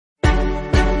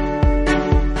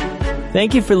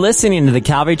Thank you for listening to the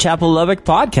Calvary Chapel Lubbock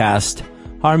podcast.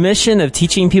 Our mission of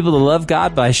teaching people to love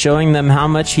God by showing them how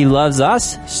much He loves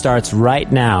us starts right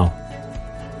now.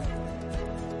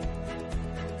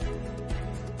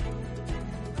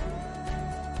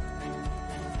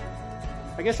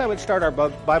 I guess I would start our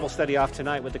Bible study off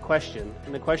tonight with a question.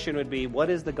 And the question would be, what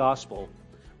is the gospel?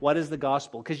 What is the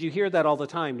gospel? Because you hear that all the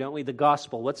time, don't we? The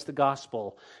gospel. What's the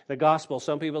gospel? The gospel.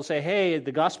 Some people say, hey,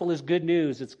 the gospel is good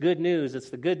news. It's good news. It's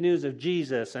the good news of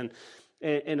Jesus. And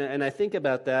I think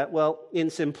about that. Well, in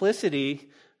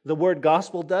simplicity, the word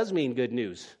gospel does mean good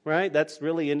news, right? That's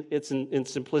really in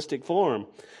simplistic form.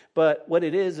 But what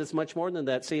it is, it's much more than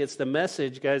that. See, it's the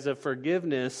message, guys, of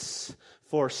forgiveness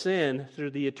for sin through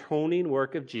the atoning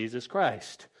work of Jesus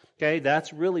Christ. Okay,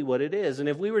 that's really what it is. And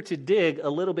if we were to dig a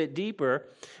little bit deeper,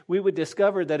 we would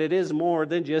discover that it is more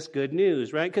than just good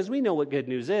news, right? Because we know what good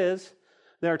news is.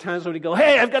 There are times when we go,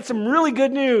 hey, I've got some really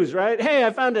good news, right? Hey,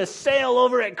 I found a sale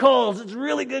over at Kohl's. It's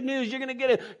really good news. You're going to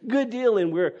get a good deal.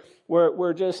 And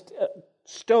we're just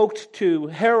stoked to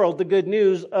herald the good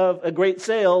news of a great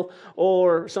sale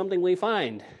or something we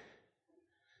find.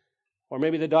 Or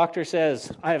maybe the doctor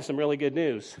says, I have some really good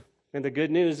news. And the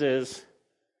good news is,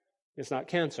 it's not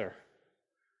cancer.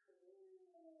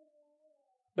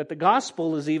 But the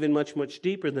gospel is even much, much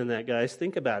deeper than that, guys.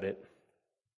 Think about it.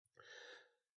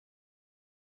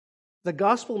 The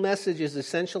gospel message is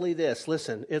essentially this.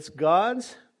 Listen, it's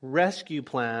God's rescue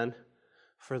plan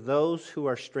for those who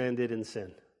are stranded in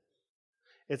sin.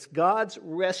 It's God's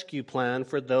rescue plan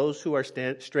for those who are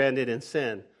stranded in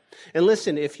sin. And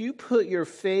listen, if you put your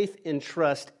faith and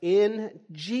trust in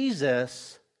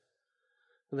Jesus,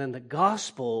 then the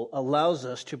gospel allows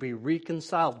us to be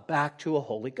reconciled back to a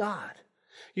holy God.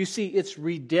 You see, it's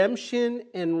redemption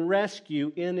and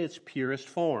rescue in its purest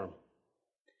form.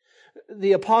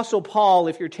 The Apostle Paul,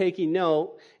 if you're taking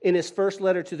note, in his first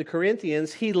letter to the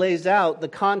Corinthians, he lays out the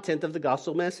content of the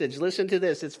gospel message. Listen to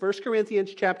this. It's 1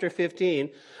 Corinthians chapter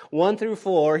 15, 1 through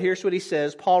 4. Here's what he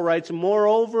says. Paul writes,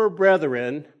 "Moreover,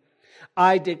 brethren,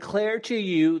 I declare to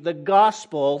you the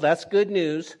gospel," that's good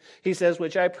news, he says,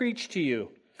 "which I preach to you,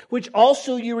 which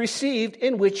also you received,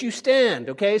 in which you stand."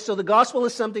 Okay, so the gospel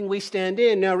is something we stand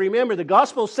in. Now remember, the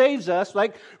gospel saves us,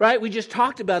 right? We just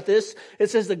talked about this. It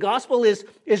says the gospel is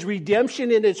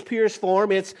redemption in its purest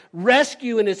form. It's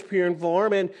rescue in its pure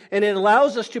form, and it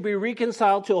allows us to be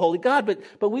reconciled to a holy God.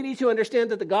 But we need to understand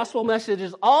that the gospel message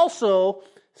is also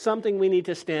something we need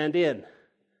to stand in.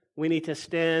 We need to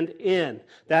stand in.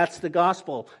 That's the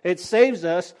gospel. It saves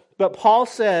us, but Paul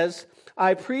says,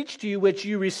 I preach to you which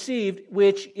you received,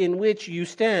 in which you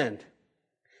stand,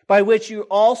 by which you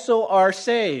also are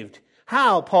saved.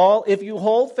 How, Paul? If you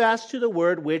hold fast to the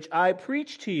word which I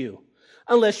preached to you,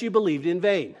 unless you believed in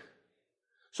vain.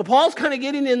 So Paul's kind of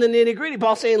getting in the nitty-gritty.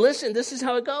 Paul's saying, listen, this is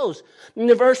how it goes. In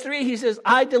the verse 3, he says,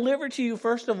 I deliver to you,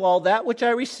 first of all, that which I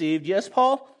received. Yes,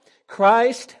 Paul?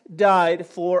 Christ died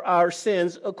for our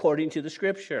sins according to the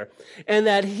Scripture, and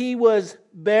that He was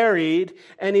buried,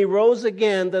 and He rose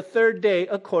again the third day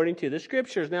according to the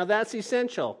Scriptures. Now that's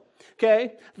essential,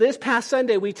 okay? This past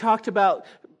Sunday we talked about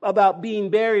being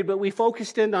buried, but we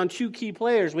focused in on two key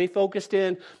players. We focused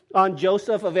in on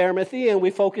Joseph of Arimathea, and we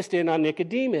focused in on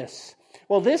Nicodemus.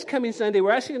 Well, this coming Sunday,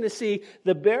 we're actually going to see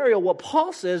the burial, what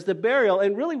Paul says, the burial,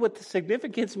 and really what the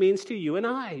significance means to you and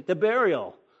I, the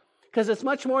burial. Because it's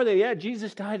much more than,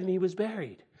 Jesus died and He was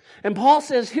buried. And Paul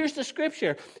says, here's the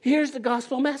Scripture. Here's the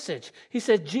gospel message. He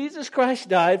said, Jesus Christ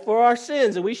died for our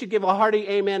sins. And we should give a hearty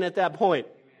amen at that point.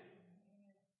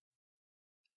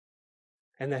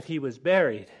 And that He was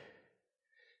buried.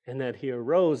 And that He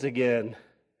arose again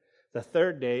the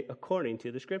third day according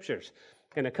to the Scriptures.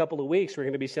 In a couple of weeks, we're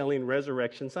going to be celebrating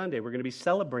Resurrection Sunday. We're going to be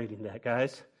celebrating that,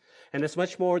 guys. And it's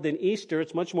much more than Easter.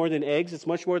 It's much more than eggs. It's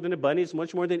much more than a bunny. It's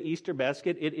much more than Easter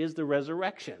basket. It is the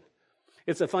resurrection.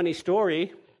 It's a funny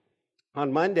story.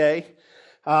 On Monday,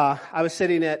 I was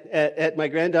sitting at my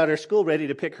granddaughter's school ready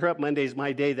to pick her up. Monday's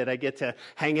my day that I get to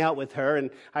hang out with her. And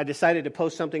I decided to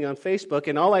post something on Facebook.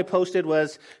 And all I posted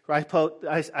was,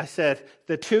 I said,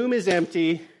 the tomb is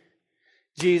empty.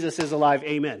 Jesus is alive.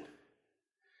 Amen.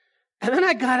 And then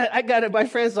I got it. My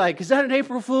friend's like, is that an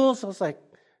April Fool's? I was like,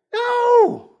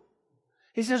 no.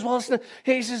 He says, well, it's not.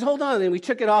 He says, hold on. And we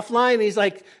took it offline. And he's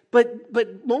like,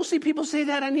 but mostly people say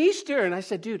that on Easter. And I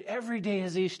said, dude, every day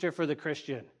is Easter for the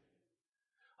Christian.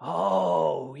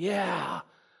 Oh, yeah,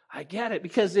 I get it.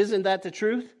 Because isn't that the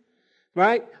truth?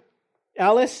 Right?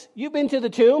 Alice, you've been to the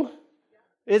tomb?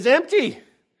 It's empty.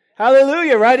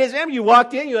 Hallelujah, right? It's empty. You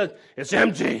walked in, it's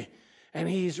empty. And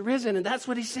He's risen. And that's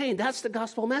what He's saying. That's the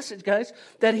gospel message, guys.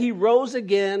 That He rose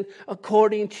again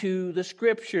according to the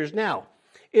Scriptures. Now,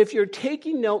 if you're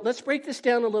taking note, let's break this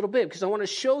down a little bit because I want to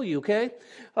show you, okay?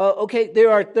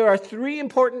 There are three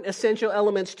important essential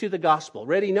elements to the gospel.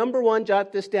 Ready? Number one,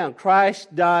 jot this down.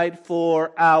 Christ died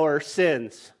for our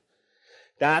sins.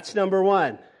 That's number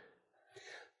one.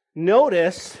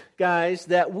 Notice, guys,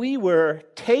 that we were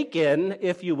taken,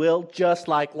 if you will, just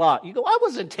like Lot. You go, I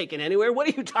wasn't taken anywhere. What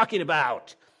are you talking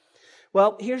about?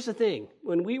 Well, here's the thing.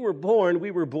 When we were born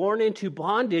into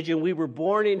bondage and we were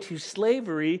born into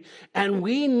slavery, and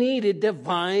we needed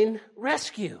divine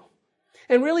rescue.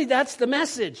 And really, that's the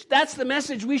message. That's the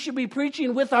message we should be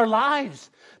preaching with our lives.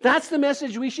 That's the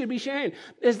message we should be sharing,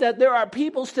 is that there are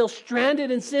people still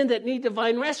stranded in sin that need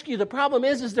divine rescue. The problem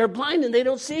is they're blind and they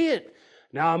don't see it.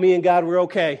 Now, me and God, we're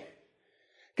okay.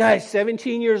 Guys,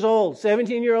 17 years old.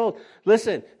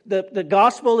 Listen, the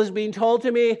gospel is being told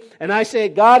to me, and I say,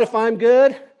 God, if I'm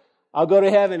good, I'll go to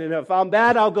heaven. And if I'm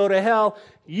bad, I'll go to hell.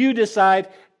 You decide.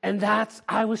 And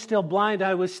I was still blind.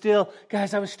 I was still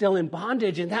in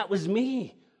bondage, and that was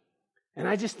me. And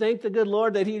I just thank the good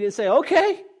Lord that He didn't say,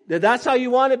 okay, that's how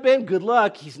you want it, Ben. Good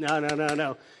luck. He's, no.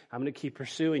 I'm going to keep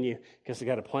pursuing you because I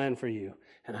got a plan for you.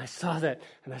 And I saw that,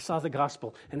 and I saw the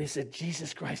gospel, and He said,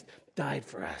 Jesus Christ died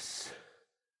for us.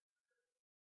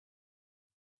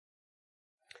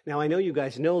 Now, I know you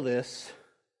guys know this.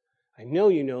 I know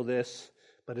you know this,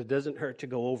 but it doesn't hurt to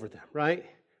go over them, right?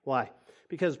 Why?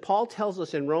 Because Paul tells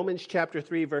us in Romans chapter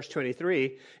 3, verse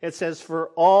 23, it says, for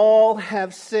all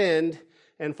have sinned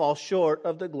and fall short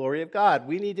of the glory of God.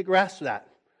 We need to grasp that.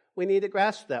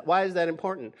 Why is that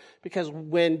important? Because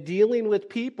when dealing with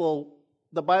people,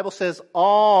 the Bible says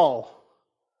all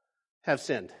have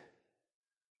sinned.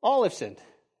 All have sinned.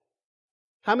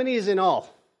 How many is in all?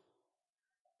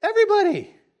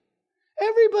 Everybody.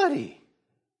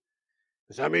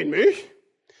 Does that mean me?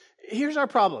 Here's our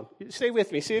problem. Stay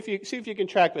with me. See if you can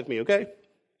track with me, okay?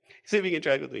 See if you can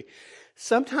track with me.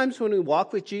 Sometimes when we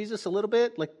walk with Jesus a little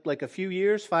bit, like a few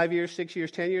years, 5 years, 6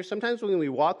 years, 10 years, sometimes when we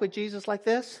walk with Jesus like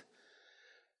this,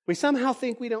 we somehow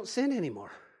think we don't sin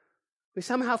anymore. We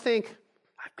somehow think,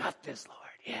 I've got this, Lord.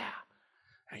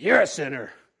 Yeah. You're a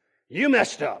sinner. You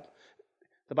messed up.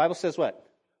 The Bible says what?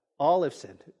 All have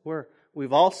sinned.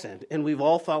 We've all sinned, and we've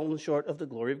all fallen short of the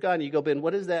glory of God. And you go, Ben,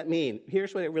 what does that mean?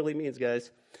 Here's what it really means,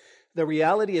 guys. The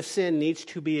reality of sin needs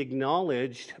to be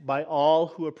acknowledged by all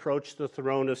who approach the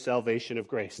throne of salvation of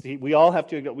grace. We all have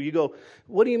to acknowledge. You go,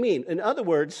 what do you mean? In other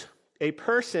words, a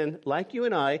person like you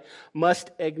and I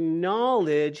must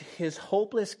acknowledge his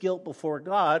hopeless guilt before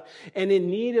God and in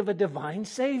need of a divine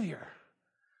Savior.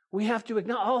 We have to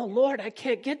acknowledge, oh, Lord, I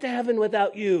can't get to heaven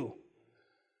without you.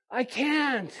 I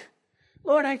can't.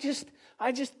 Lord, I just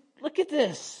look at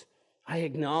this. I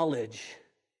acknowledge,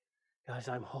 guys,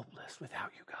 I'm hopeless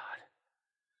without you, God.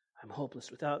 I'm hopeless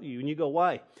without you. And you go,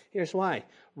 why? Here's why.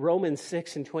 Romans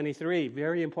 6:23,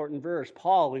 very important verse.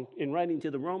 Paul, in writing to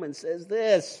the Romans, says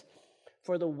this,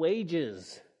 for the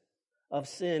wages of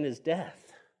sin is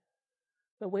death.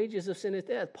 The wages of sin is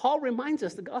death. Paul reminds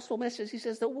us, the gospel message, he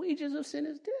says, the wages of sin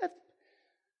is death.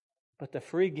 But the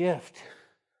free gift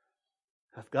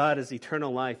of God is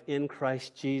eternal life in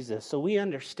Christ Jesus. So we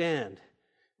understand,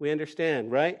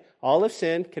 right? All have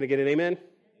sinned. Can I get an amen?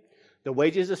 The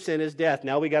wages of sin is death.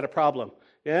 Now we got a problem.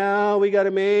 Now we got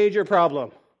a major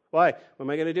problem. Why? What am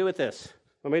I going to do with this?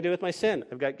 What am I going to do with my sin?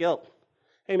 I've got guilt.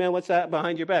 Hey man, what's that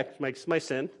behind your back? It's my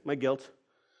sin, my guilt.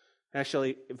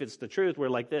 Actually, if it's the truth, we're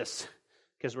like this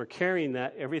because we're carrying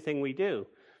that everything we do.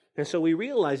 And so we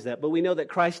realize that, but we know that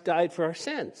Christ died for our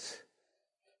sins.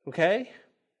 Okay?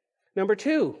 Number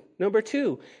two,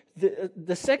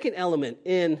 the second element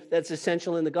that's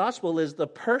essential in the gospel is the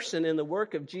person and the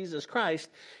work of Jesus Christ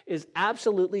is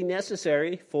absolutely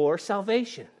necessary for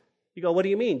salvation. You go, what do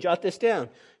you mean? Jot this down.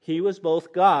 He was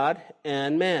both God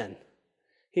and man.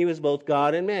 He was both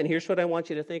God and man. Here's what I want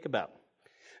you to think about.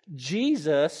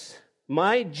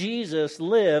 My Jesus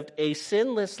lived a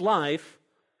sinless life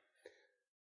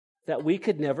that we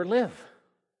could never live.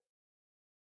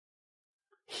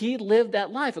 He lived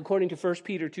that life according to 1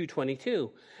 Peter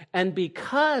 2:22. And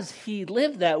because he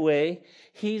lived that way,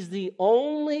 he's the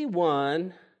only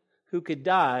one who could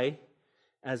die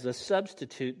as a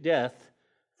substitute death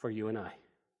for you and I.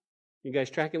 You guys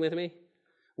tracking with me?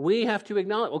 We have to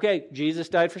acknowledge, okay, Jesus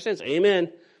died for sins.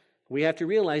 Amen. We have to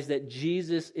realize that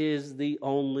Jesus is the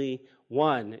only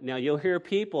one. Now, you'll hear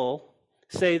people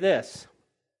say this.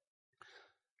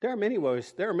 There are many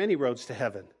roads to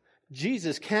heaven.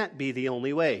 Jesus can't be the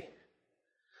only way.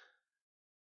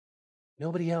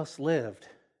 Nobody else lived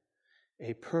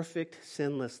a perfect,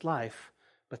 sinless life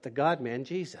but the God-man,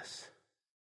 Jesus.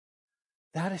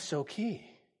 That is so key.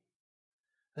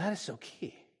 That is so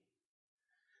key.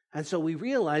 And so we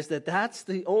realize that that's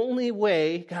the only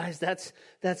way, guys, that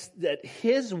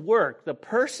his work, the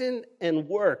person and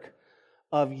work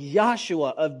of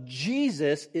Yahshua, of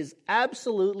Jesus, is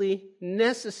absolutely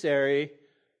necessary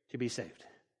to be saved.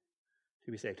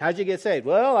 To be saved. How'd you get saved?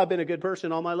 Well, I've been a good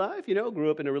person all my life,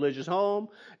 grew up in a religious home,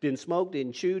 didn't smoke,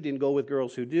 didn't chew, didn't go with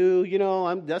girls who do,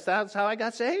 that's how I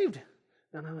got saved.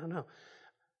 No.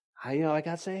 I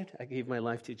got saved. I gave my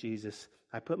life to Jesus.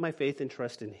 I put my faith and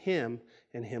trust in Him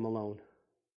and Him alone.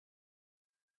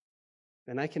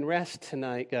 And I can rest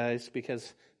tonight, guys,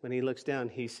 because when He looks down,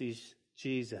 He sees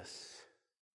Jesus,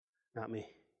 not me.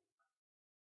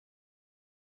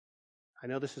 I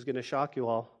know this is going to shock you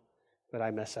all, but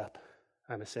I mess up.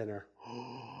 I'm a sinner.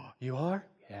 You are?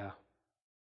 Yeah.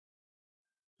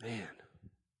 Man.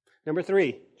 Number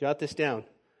 3, jot this down.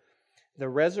 The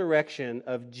resurrection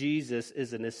of Jesus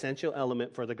is an essential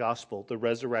element for the gospel, the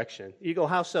resurrection. You go,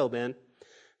 how so, Ben?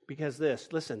 Because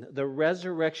listen, the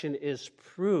resurrection is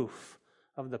proof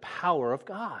of the power of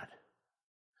God.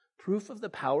 Proof of the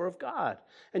power of God.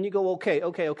 And you go,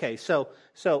 okay. So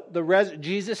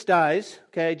Jesus dies,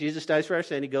 okay? Jesus dies for our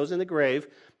sin. He goes in the grave.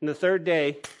 And the third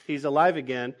day, He's alive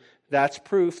again. That's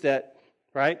proof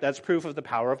that's proof of the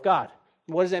power of God.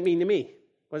 What does that mean to me?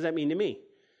 What does that mean to me?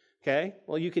 Okay,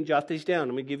 well, you can jot these down.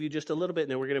 I'm going to give you just a little bit, and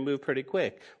then we're going to move pretty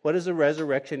quick. What does the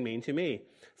resurrection mean to me?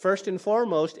 First and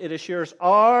foremost, it assures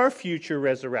our future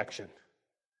resurrection.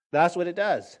 That's what it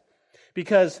does.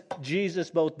 Because Jesus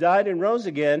both died and rose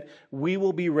again, we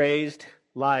will be raised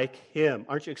like Him.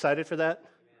 Aren't you excited for that?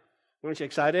 Aren't you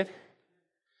excited?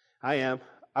 I am.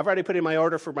 I've already put in my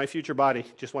order for my future body.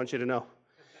 Just want you to know.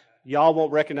 Y'all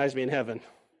won't recognize me in heaven.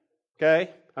 Okay?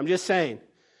 I'm just saying.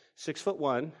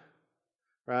 6'1".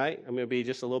 Right? I'm going to be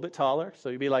just a little bit taller. So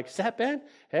you'd be like, is that Ben?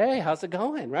 Hey, how's it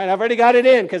going? Right? I've already got it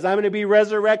in because I'm going to be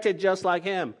resurrected just like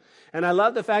Him. And I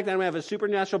love the fact that I'm going to have a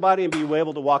supernatural body and be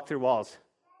able to walk through walls.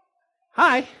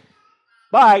 Hi.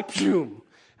 Bye. Boom.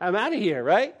 I'm out of here,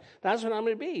 right? That's what I'm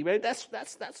going to be, right? That's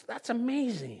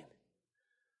amazing.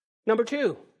 Number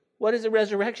 2, what is the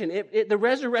resurrection? The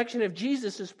resurrection of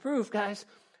Jesus is proof, guys,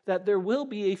 that there will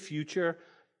be a future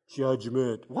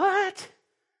judgment. What?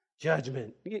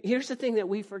 Judgment. Here's the thing that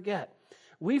we forget.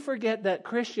 We forget that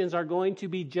Christians are going to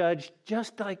be judged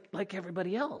just like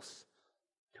everybody else.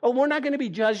 Oh, we're not going to be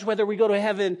judged whether we go to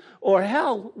heaven or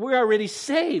hell. We're already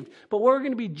saved, but we're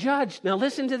going to be judged. Now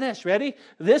listen to this. Ready?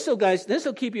 This'll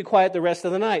keep you quiet the rest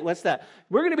of the night. What's that?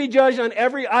 We're going to be judged on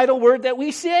every idle word that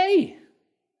we say.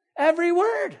 Every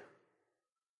word.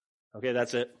 Okay,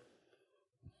 that's it.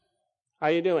 How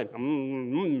you doing?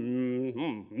 I'm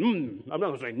not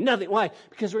going to say nothing. Why?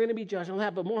 Because we're going to be judged on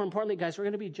that. But more importantly, guys, we're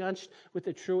going to be judged with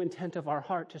the true intent of our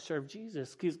heart to serve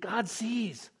Jesus. Because God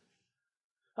sees.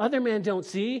 Other men don't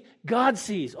see. God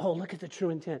sees. Oh, look at the true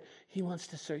intent. He wants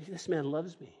to serve. This man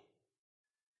loves me.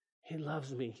 He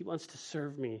loves me. He wants to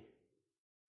serve me.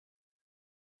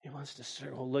 He wants to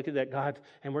serve. Oh, look at that, God.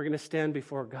 And we're going to stand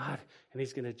before God, and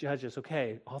He's going to judge us.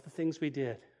 Okay, all the things we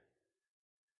did.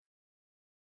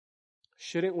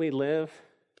 Shouldn't we live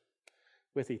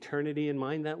with eternity in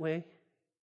mind that way?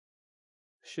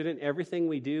 Shouldn't everything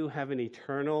we do have an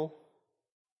eternal,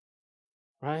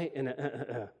 right? And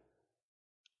a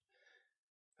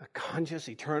conscious,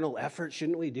 eternal effort,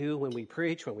 shouldn't we do when we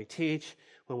preach, when we teach,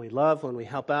 when we love, when we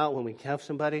help out, when we help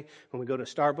somebody, when we go to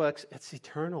Starbucks? It's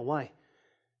eternal. Why?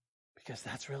 Because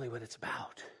that's really what it's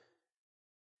about.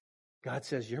 God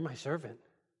says, you're my servant.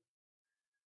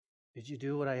 Did you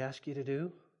do what I asked you to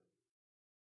do?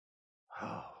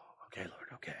 Oh, okay, Lord.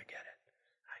 Okay, I get it.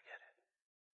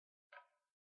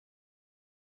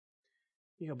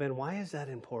 You go, Ben, why is that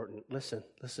important? Listen,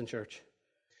 church.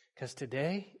 Because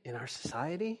today, in our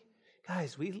society,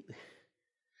 guys, we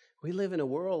live in a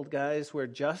world, guys, where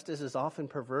justice is often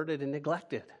perverted and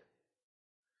neglected.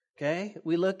 Okay?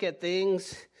 We look at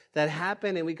things that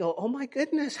happen and we go, oh my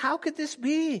goodness, how could this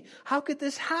be? How could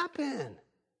this happen?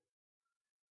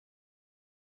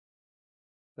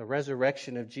 The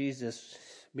resurrection of Jesus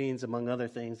means, among other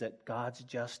things, that God's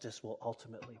justice will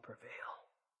ultimately prevail.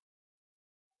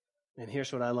 And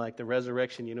here's what I like. The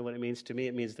resurrection, you know what it means to me?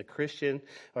 It means the Christian,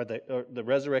 or the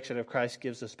resurrection of Christ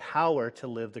gives us power to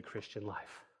live the Christian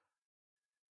life.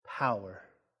 Power.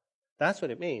 That's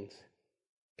what it means.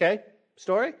 Okay?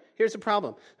 Story? Here's the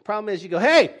problem. The problem is you go,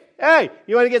 hey,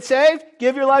 you want to get saved?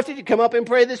 Give your life to Jesus. Come up and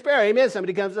pray this prayer. Amen.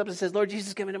 Somebody comes up and says, Lord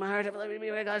Jesus, come into my heart. Let me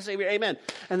be my God, Savior. Amen.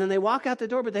 And then they walk out the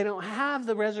door, but they don't have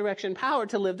the resurrection power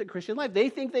to live the Christian life. They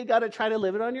think they got to try to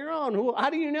live it on your own. How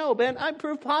do you know, Ben? I'm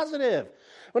proof positive.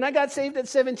 When I got saved at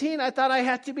 17, I thought I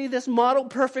had to be this model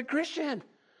perfect Christian.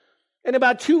 And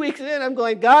about 2 weeks in, I'm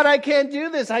going, God, I can't do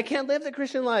this. I can't live the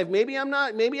Christian life. Maybe I'm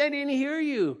not. Maybe I didn't hear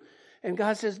you. And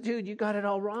God says, dude, you got it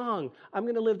all wrong. I'm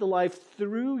going to live the life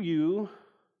through you.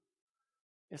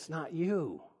 It's not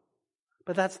you.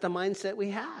 But that's the mindset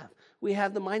we have. We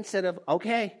have the mindset of,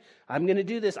 okay, I'm going to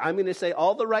do this. I'm going to say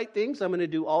all the right things. I'm going to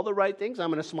do all the right things.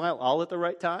 I'm going to smile all at the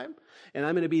right time. And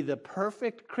I'm going to be the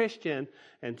perfect Christian.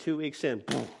 And 2 weeks in,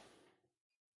 boom.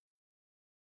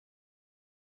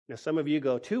 Now, some of you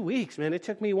go, 2 weeks, man, it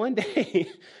took me 1 day.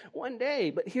 1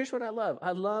 day. But here's what I love.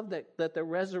 I love that the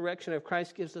resurrection of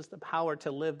Christ gives us the power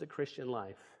to live the Christian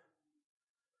life.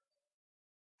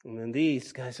 And then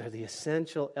these, guys, are the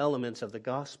essential elements of the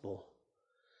gospel.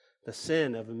 The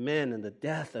sin of men and the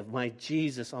death of my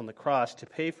Jesus on the cross to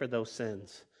pay for those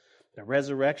sins. The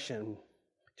resurrection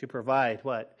to provide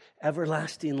what?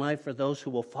 Everlasting life for those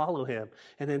who will follow him.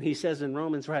 And then he says in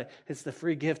Romans, right, it's the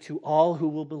free gift to all who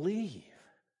will believe.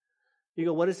 You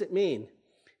go, what does it mean?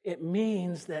 It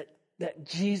means that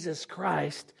Jesus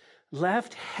Christ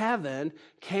left heaven,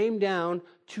 came down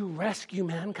to rescue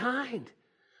mankind,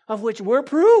 of which we're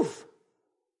proof.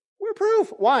 We're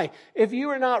proof. Why? If you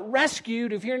are not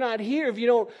rescued, if you're not here, if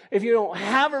you don't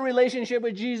have a relationship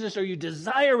with Jesus or you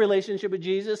desire a relationship with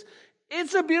Jesus,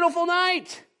 it's a beautiful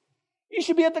night. You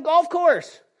should be at the golf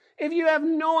course. If you have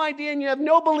no idea and you have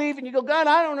no belief and you go, God,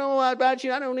 I don't know about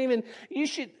you.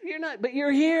 You're not, but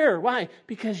you're here. Why?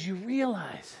 Because you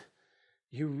realize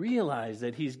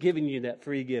that he's given you that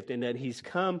free gift and that he's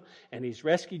come and he's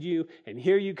rescued you. And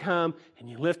here you come and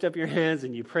you lift up your hands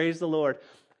and you praise the Lord.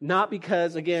 Not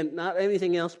because, again, not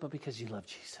anything else, but because you love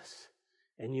Jesus.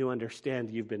 And you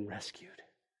understand you've been rescued.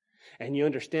 And you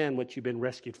understand what you've been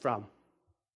rescued from.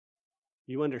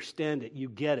 You understand it. You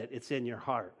get it. It's in your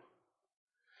heart.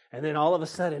 And then all of a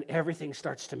sudden, everything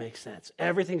starts to make sense.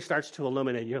 Everything starts to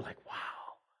illuminate. You're like,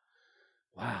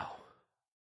 wow,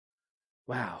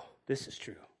 this is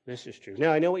true. This is true.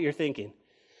 Now, I know what you're thinking.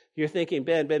 You're thinking,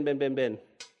 Ben,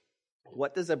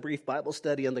 what does a brief Bible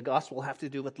study on the gospel have to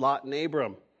do with Lot and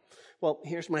Abram? Well,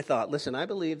 here's my thought. Listen, I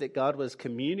believe that God was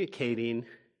communicating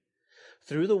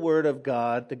through the Word of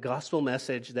God the gospel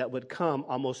message that would come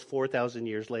almost 4,000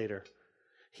 years later.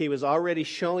 He was already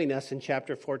showing us in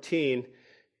chapter 14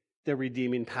 the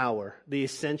redeeming power. The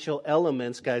essential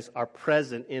elements, guys, are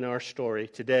present in our story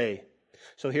today.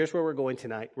 So here's where we're going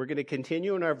tonight. We're going to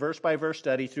continue in our verse-by-verse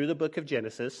study through the book of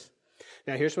Genesis.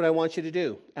 Now, here's what I want you to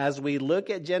do. As we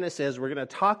look at Genesis, we're going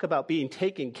to talk about being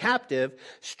taken captive,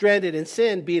 stranded in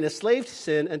sin, being a slave to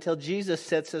sin until Jesus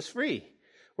sets us free.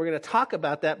 We're going to talk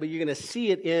about that, but you're going to see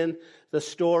it in the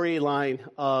storyline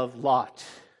of Lot.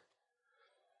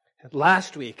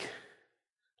 Last week,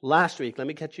 let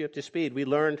me catch you up to speed. We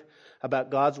learned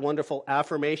about God's wonderful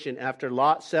affirmation after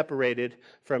Lot separated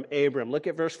from Abram. Look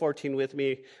at verse 14 with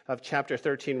me of chapter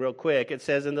 13 real quick. It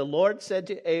says, "And the Lord said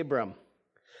to Abram,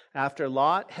 after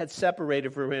Lot had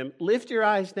separated from him, lift your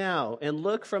eyes now and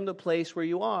look from the place where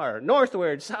you are,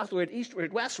 northward, southward,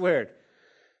 eastward, westward.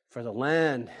 For the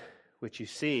land which you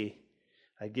see,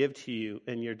 I give to you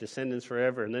and your descendants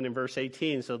forever." And then in verse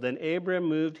 18, "So then Abram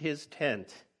moved his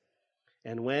tent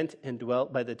and went and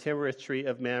dwelt by the tamarisk tree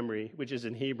of Mamre, which is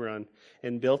in Hebron,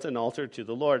 and built an altar to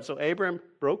the Lord." So Abram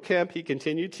broke camp. He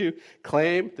continued to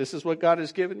claim, this is what God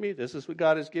has given me. This is what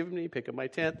God has given me. Pick up my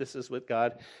tent. This is what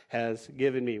God has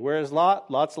given me. Where is Lot?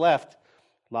 Lot's left.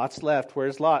 Lot's left.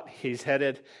 Where's Lot? He's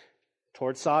headed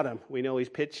towards Sodom. We know he's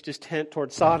pitched his tent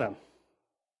towards Sodom.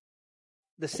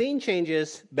 The scene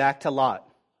changes back to Lot.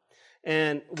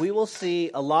 And we will see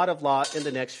a lot of Lot in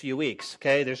the next few weeks,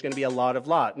 okay? There's going to be a lot of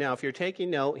Lot. Now, if you're taking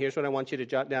note, here's what I want you to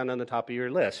jot down on the top of your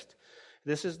list.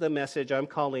 This is the message I'm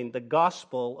calling the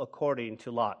gospel according to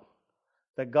Lot.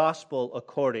 The gospel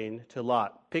according to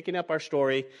Lot. Picking up our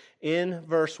story in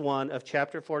verse 1 of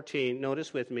chapter 14.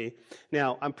 Notice with me.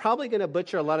 Now, I'm probably going to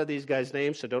butcher a lot of these guys'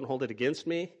 names, so don't hold it against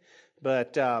me.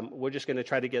 But we're just going to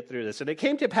try to get through this. "And it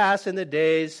came to pass in the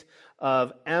days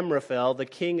of Amraphel, the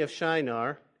king of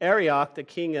Shinar, Arioch, the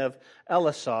king of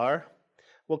Elasar,"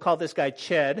 we'll call this guy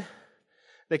Ched,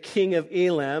 "the king of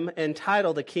Elam, and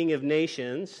Tidal, the king of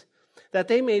nations, that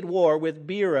they made war with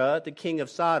Bera, the king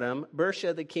of Sodom,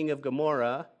 Bersha, the king of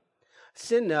Gomorrah,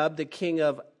 Sinab, the king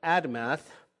of Admath,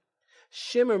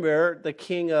 Shimmer, the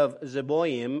king of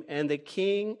Zeboim, and the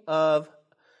king of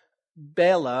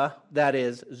Bela, that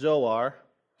is Zoar.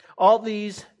 All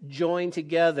these joined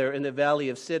together in the valley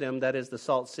of Siddim, that is the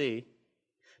Salt Sea.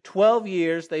 12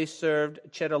 years they served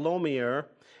Chedorlaomer,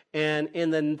 and in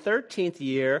the 13th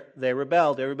year they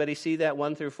rebelled." Everybody see that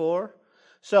 1 through 4?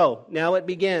 So now it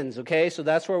begins, okay? So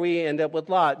that's where we end up with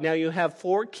Lot. Now you have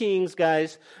 4 kings,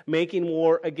 guys, making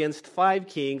war against 5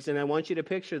 kings, and I want you to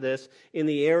picture this in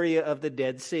the area of the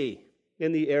Dead Sea.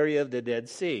 In the area of the Dead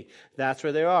Sea. That's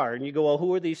where they are. And you go, well,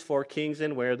 who are these 4 kings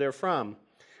and where they're from?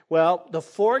 Well, the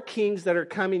 4 kings that are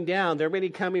coming down, they're really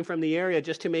coming from the area,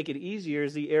 just to make it easier,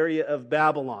 is the area of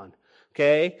Babylon.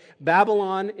 Okay,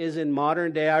 Babylon is in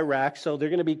modern-day Iraq, so they're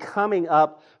going to be coming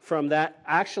up from that,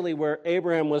 actually where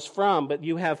Abraham was from, but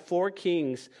you have 4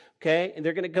 kings, okay, and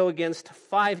they're going to go against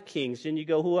 5 kings, and you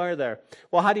go, who are there?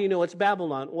 Well, how do you know it's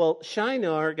Babylon? Well,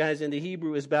 Shinar, guys, in the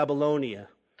Hebrew is Babylonia,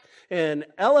 and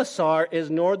Elasar is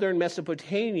northern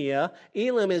Mesopotamia.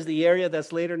 Elam is the area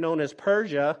that's later known as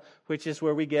Persia, which is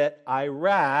where we get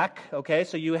Iraq, okay,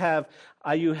 so you have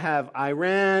Iraq,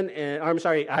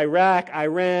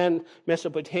 Iran,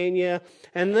 Mesopotamia,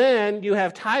 and then you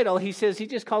have title. He says he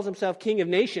just calls himself King of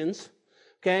Nations,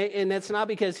 okay? And that's not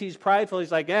because he's prideful.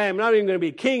 He's like, hey, I'm not even going to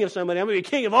be king of somebody. I'm going to be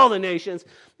king of all the nations.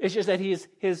 It's just that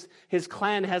his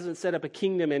clan hasn't set up a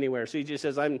kingdom anywhere. So he just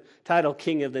says, I'm titled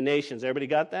King of the Nations. Everybody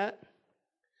got that?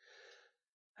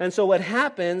 And so what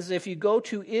happens, if you go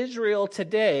to Israel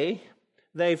today,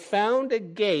 they found a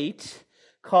gate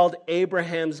called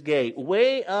Abraham's Gate,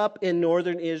 way up in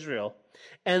northern Israel.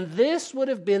 And this would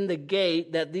have been the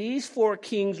gate that these 4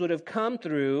 kings would have come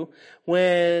through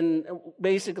when,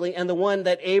 basically, and the one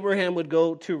that Abraham would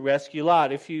go to rescue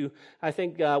Lot. I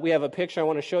think we have a picture I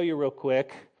want to show you real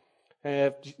quick.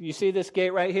 You see this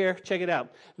gate right here? Check it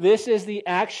out. This is the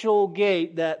actual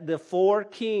gate that the 4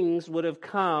 kings would have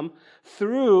come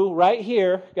through right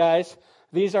here, guys.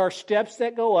 These are steps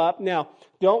that go up. Now,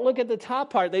 don't look at the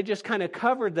top part. They just kind of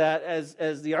covered that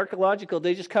as the archaeological.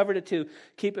 They just covered it to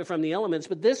keep it from the elements.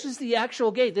 But this is the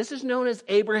actual gate. This is known as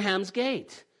Abraham's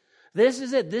Gate. This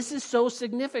is it. This is so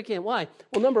significant. Why?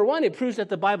 Well, number 1, it proves that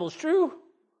the Bible's true.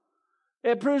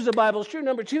 It proves the Bible's true.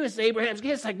 Number 2, it's Abraham's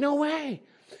Gate. It's like, no way.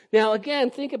 Now, again,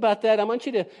 think about that. I want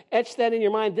you to etch that in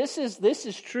your mind. This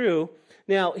is true.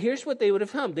 Now, here's what they would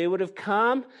have come. They would have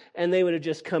come, and they would have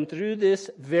just come through this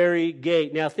very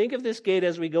gate. Now, think of this gate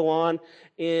as we go on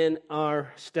in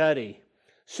our study.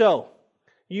 So,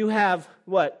 you have,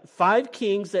 5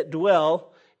 kings that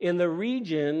dwell in the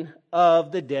region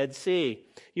of the Dead Sea.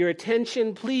 Your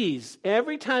attention, please.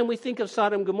 Every time we think of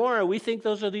Sodom and Gomorrah, we think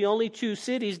those are the only 2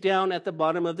 cities down at the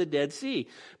bottom of the Dead Sea.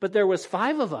 But there was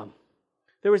 5 of them.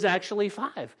 There was actually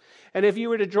 5. And if you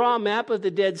were to draw a map of the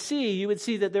Dead Sea, you would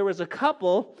see that there was a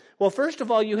couple. Well, first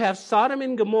of all, you have Sodom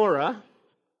and Gomorrah,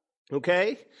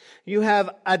 okay? You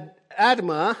have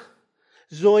Admah,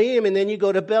 Zoim, and then you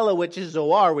go to Bela, which is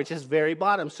Zoar, which is very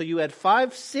bottom. So you had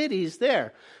 5 cities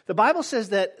there. The Bible says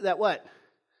that what?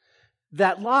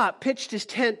 That Lot pitched his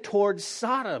tent towards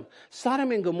Sodom.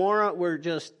 Sodom and Gomorrah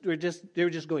they were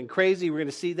just going crazy. We're going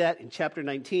to see that in chapter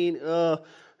 19.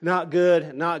 Not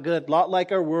good. Lot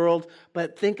like our world.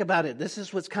 But think about it. This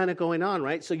is what's kind of going on,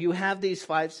 right? So you have these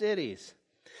 5 cities.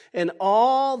 And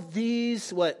all of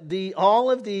these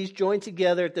join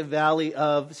together at the valley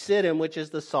of Siddim, which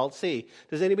is the Salt Sea.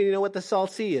 Does anybody know what the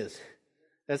Salt Sea is?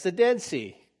 That's the Dead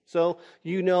Sea. So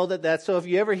you know that's, so if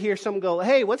you ever hear someone go,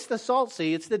 hey, what's the Salt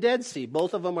Sea? It's the Dead Sea.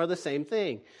 Both of them are the same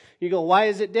thing. You go, why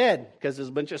is it dead? Because there's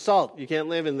a bunch of salt. You can't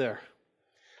live in there.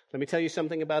 Let me tell you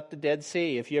something about the Dead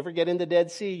Sea. If you ever get in the Dead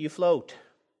Sea, you float.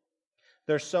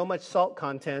 There's so much salt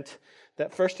content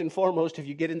that first and foremost, if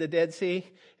you get in the Dead Sea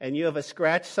and you have a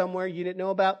scratch somewhere you didn't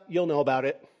know about, you'll know about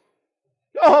it.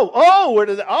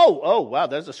 Wow,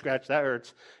 there's a scratch. That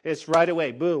hurts. It's right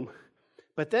away, boom.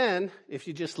 But then, if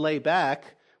you just lay back,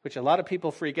 which a lot of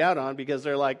people freak out on because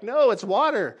they're like, no, it's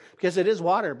water. Because it is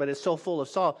water, but it's so full of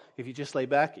salt. If you just lay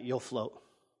back, you'll float.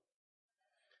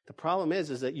 The problem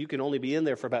is that you can only be in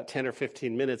there for about 10 or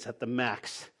 15 minutes at the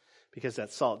max because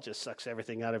that salt just sucks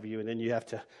everything out of you, and then you have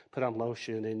to put on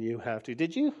lotion, and you have to...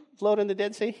 Did you float in the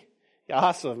Dead Sea? Yeah,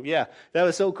 awesome. Yeah, that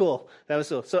was so cool.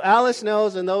 So Alice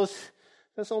knows, and that's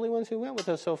the only ones who went with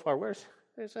us so far. Where's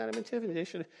Adam and Tiffany?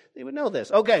 They would know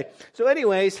this. Okay, so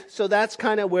anyways, so that's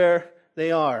kind of where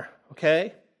they are,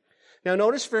 okay? Now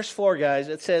notice verse 4, guys.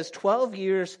 It says, 12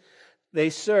 years they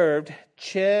served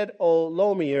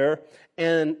Chedorlaomer,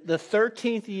 and the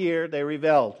 13th year they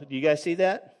rebelled. Do you guys see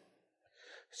that?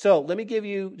 So let me give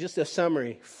you just a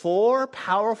summary. 4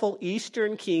 powerful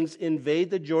eastern kings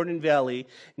invade the Jordan Valley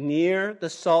near the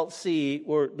Salt Sea,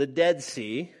 or the Dead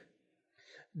Sea,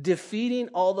 defeating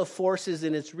all the forces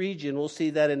in its region. We'll see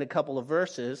that in a couple of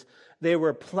verses. They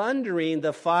were plundering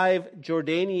the 5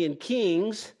 Jordanian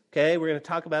kings. Okay, we're going to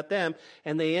talk about them.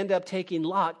 And they end up taking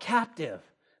Lot captive.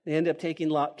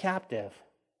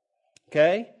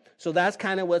 Okay, so that's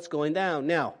kind of what's going down.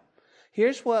 Now,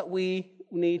 here's what we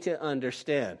need to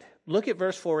understand. Look at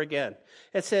verse 4 again.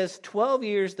 It says, 12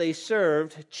 years they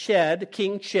served Ched,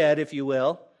 King Ched, if you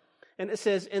will. And it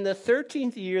says, in the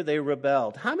 13th year they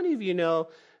rebelled. How many of you know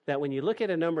that when you look at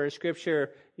a number in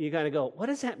Scripture, you kind of go, what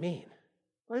does that mean?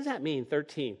 What does that mean,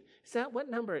 13? Is that what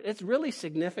number? It's really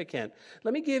significant.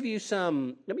 Let me give you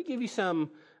some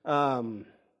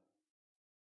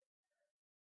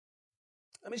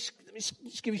Let me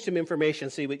just give you some information,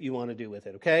 see what you want to do with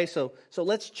it, okay? So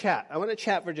let's chat. I want to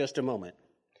chat for just a moment.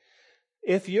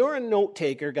 If you're a note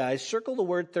taker, guys, circle the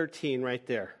word 13 right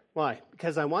there. Why?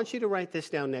 Because I want you to write this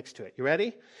down next to it. You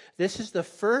ready? This is the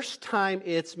first time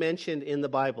it's mentioned in the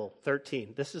Bible,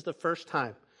 13. This is the first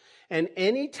time. And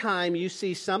any time you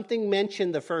see something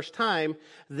mentioned the first time,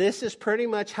 this is pretty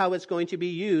much how it's going to be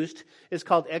used. It's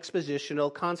called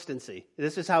expositional constancy.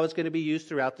 This is how it's going to be used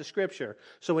throughout the Scripture.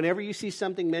 So whenever you see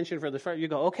something mentioned for the first, you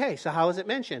go, okay, so how is it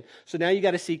mentioned? So now you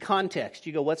got to see context.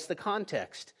 You go, what's the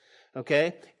context?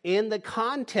 Okay? In the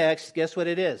context, guess what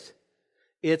it is?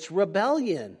 It's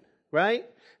rebellion, right?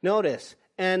 Notice,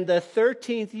 and the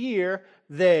 13th year,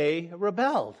 they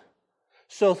rebelled.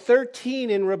 So 13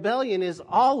 in rebellion is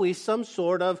always some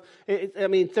sort of,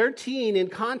 13 in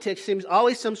context seems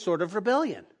always some sort of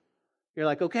rebellion. You're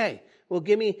like, okay, well,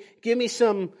 give me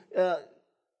some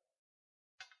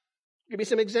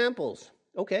examples.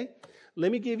 Okay,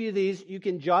 let me give you these. You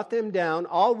can jot them down.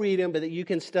 I'll read them, but you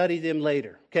can study them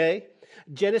later. Okay,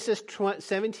 Genesis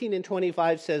 17 and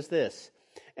 25 says this,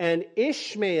 and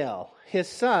Ishmael, his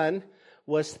son,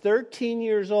 was 13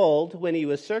 years old when he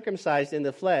was circumcised in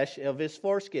the flesh of his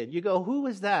foreskin. You go, who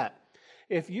was that?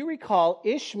 If you recall,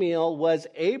 Ishmael was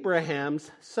Abraham's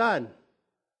son.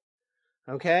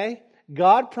 Okay?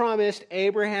 God promised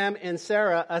Abraham and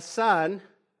Sarah a son,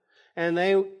 and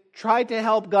they tried to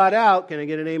help God out. Can I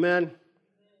get an amen?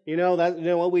 You know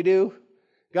what we do?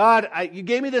 God, you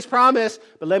gave me this promise,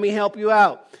 but let me help you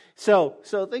out. So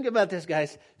think about this,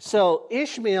 guys. So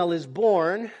Ishmael is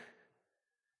born.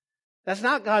 That's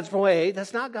not God's way.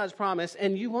 That's not God's promise.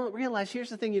 And you won't realize, here's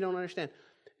the thing you don't understand.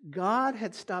 God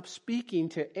had stopped speaking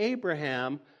to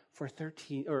Abraham for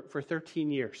 13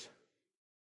 years.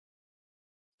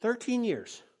 13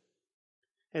 years.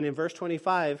 And in verse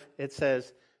 25, it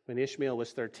says, when Ishmael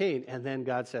was 13, and then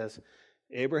God says,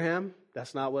 Abraham,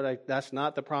 that's not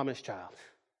the promised child.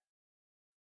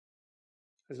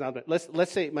 It's not.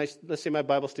 Let's say my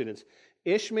Bible students.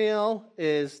 Ishmael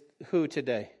is who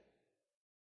today?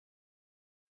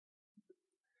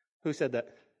 Who said that?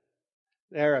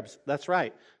 The Arabs. That's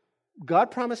right.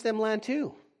 God promised them land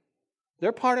too.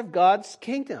 They're part of God's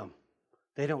kingdom.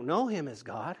 They don't know Him as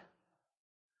God.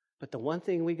 But the one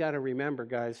thing we got to remember,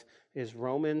 guys, is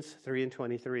Romans 3 and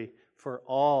 23. For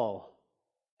all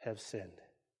have sinned.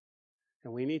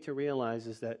 And we need to realize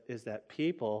is that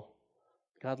people,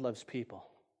 God loves people.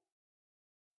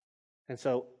 And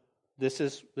so this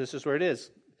is where it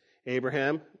is.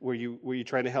 Abraham, were you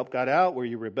trying to help God out? Were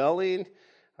you rebelling?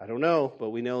 I don't know, but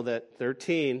we know that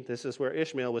 13, this is where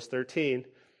Ishmael was 13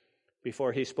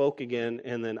 before he spoke again,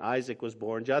 and then Isaac was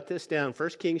born. Jot this down, 1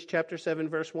 Kings chapter 7,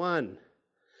 verse 1.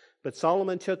 But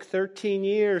Solomon took 13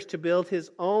 years to build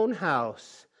his own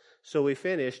house, so he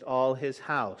finished all his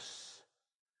house.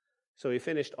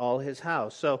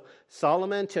 So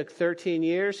Solomon took 13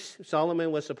 years.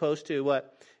 Solomon was supposed to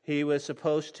what? He was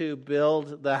supposed to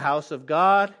build the house of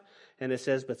God, and it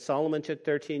says, but Solomon took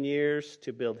 13 years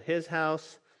to build his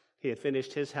house. He had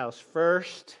finished his house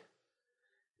first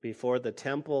before the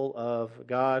temple of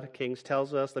God. Kings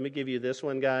tells us. Let me give you this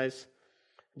one, guys.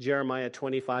 Jeremiah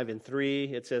 25 and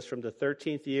 3. It says, from the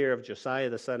 13th year of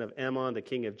Josiah, the son of Ammon, the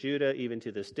king of Judah, even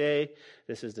to this day,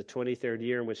 this is the 23rd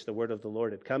year in which the word of the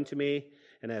Lord had come to me,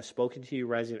 and I have spoken to you,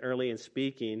 rising early and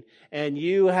speaking, and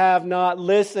you have not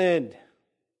listened.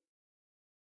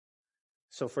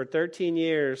 So for 13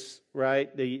 years, right,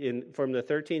 from the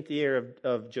 13th year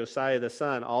of Josiah the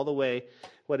son, all the way,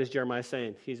 what is Jeremiah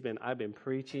saying? I've been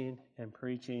preaching, and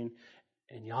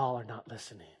y'all are not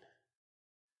listening.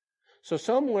 So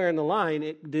somewhere in the line,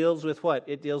 it deals with what?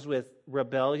 It deals with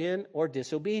rebellion or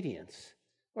disobedience.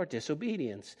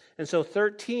 And so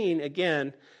 13,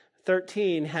 again,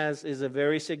 13 is a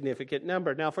very significant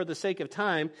number. Now, for the sake of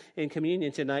time in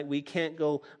communion tonight, we can't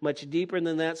go much deeper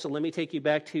than that. So let me take you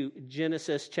back to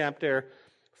Genesis chapter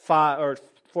 5 or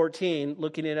 14,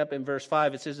 looking it up in verse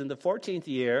 5. It says, in the 14th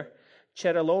year,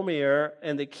 Chedorlaomer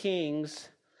and the kings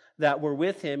that were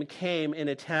with him came and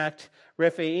attacked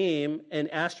Rephaim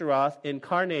and Ashtaroth and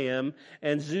Karnaim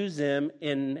and Zuzim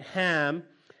and Ham,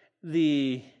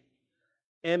 the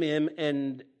Emim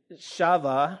and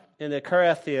Shava and the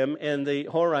Karathim and the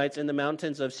Horites in the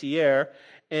mountains of Seir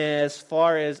as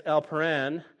far as El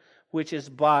Paran, which is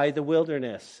by the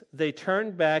wilderness. They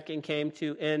turned back and came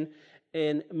to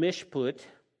in Mishput,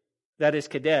 that is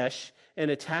Kadesh, and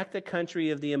attacked the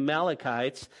country of the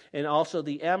Amalekites and also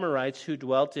the Amorites who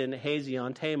dwelt in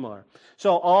Hazion Tamar.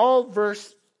 So all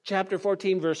chapter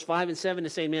 14, verse 5 and 7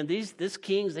 is saying, man, these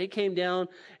kings, they came down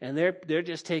and they're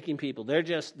just taking people. They're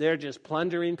just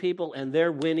plundering people and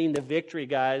they're winning the victory,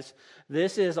 guys.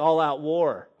 This is all out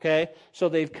war, okay? So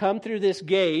they've come through this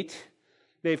gate.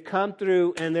 They've come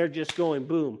through and they're just going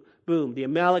boom, boom. The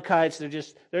Amalekites, they're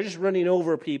just running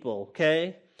over people,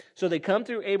 okay? So they come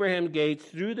through Abraham Gate,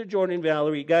 through the Jordan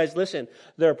Valley. Guys, listen,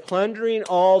 they're plundering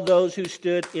all those who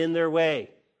stood in their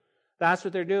way. That's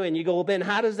what they're doing. You go, well, Ben,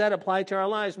 how does that apply to our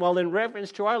lives? Well, in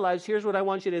reference to our lives, here's what I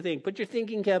want you to think. Put your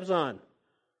thinking caps on.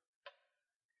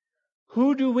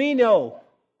 Who do we know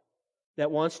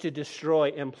that wants to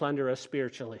destroy and plunder us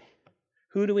spiritually?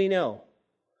 Who do we know?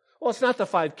 Well, it's not the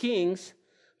 5 kings,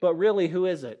 but really, who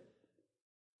is it?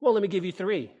 Well, let me give you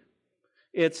 3.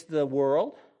 It's the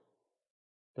world,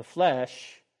 the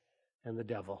flesh, and the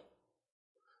devil.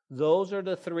 Those are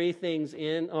the 3 things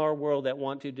in our world that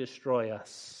want to destroy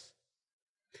us.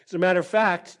 As a matter of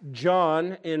fact,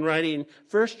 John, in writing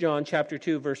 1 John chapter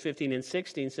 2, verse 15 and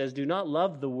 16, says, do not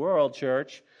love the world,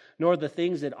 church, nor the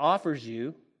things it offers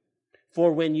you.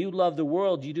 For when you love the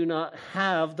world, you do not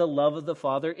have the love of the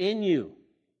Father in you.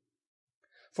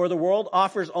 For the world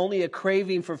offers only a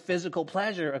craving for physical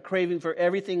pleasure, a craving for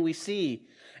everything we see,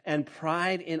 and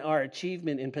pride in our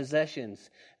achievement and possessions.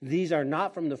 These are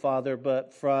not from the Father,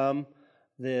 but from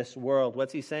this world.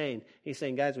 What's he saying? He's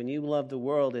saying, guys, when you love the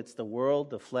world, it's the world,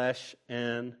 the flesh,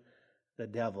 and the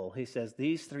devil. He says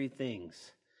these 3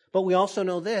 things. But we also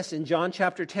know this. In John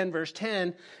chapter 10, verse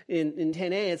 10, in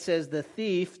 10a, it says the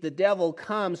thief, the devil,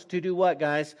 comes to do what,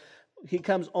 guys? He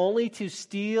comes only to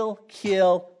steal,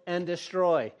 kill, and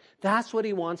destroy. That's what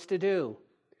he wants to do.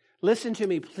 Listen to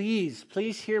me, please.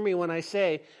 Please hear me when I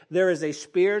say there is a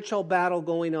spiritual battle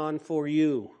going on for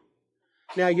you.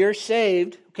 Now, you're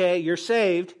saved, okay? You're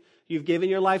saved. You've given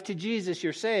your life to Jesus.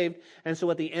 You're saved. And so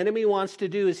what the enemy wants to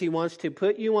do is he wants to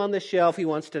put you on the shelf. He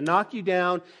wants to knock you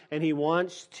down, and he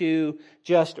wants to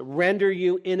just render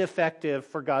you ineffective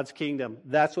for God's kingdom.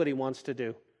 That's what he wants to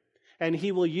do. And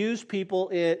he will use people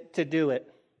to do it.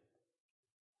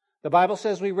 The Bible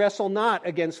says we wrestle not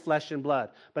against flesh and blood,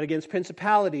 but against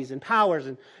principalities and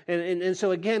powers. And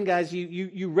so again, guys,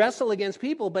 you wrestle against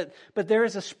people, but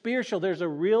there's a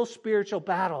real spiritual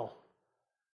battle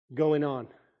going on.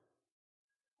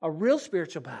 A real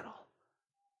spiritual battle.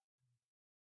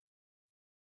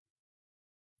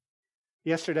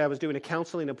 Yesterday I was doing a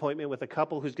counseling appointment with a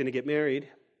couple who's going to get married.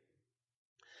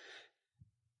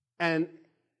 And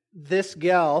this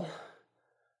gal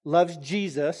loves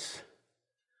Jesus.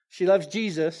 She loves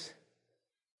Jesus,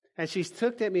 and she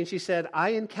looked at me and she said, I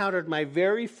encountered my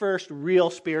very first real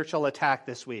spiritual attack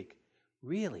this week.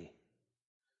 Really?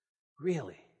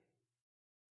 Really?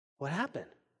 What happened?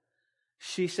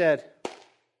 She said,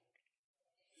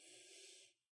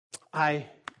 I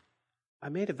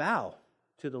made a vow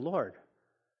to the Lord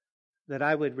that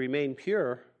I would remain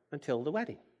pure until the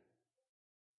wedding.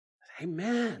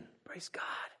 Amen. Praise God.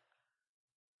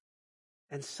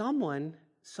 And someone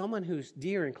who's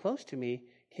dear and close to me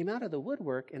came out of the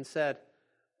woodwork and said,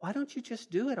 why don't you just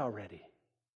do it already?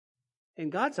 In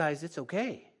God's eyes, it's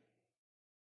okay.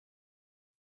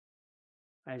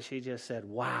 And she just said,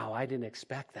 wow, I didn't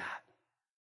expect that.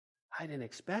 I didn't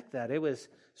expect that. It was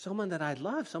someone that I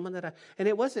love, and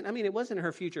it wasn't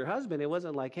her future husband. It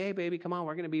wasn't like, hey, baby, come on,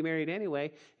 we're going to be married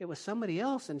anyway. It was somebody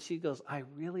else. And she goes, I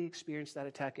really experienced that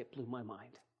attack. It blew my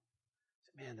mind.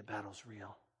 I said, man, the battle's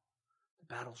real.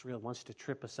 The battle's real. It wants to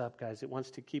trip us up, guys. It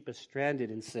wants to keep us stranded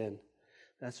in sin.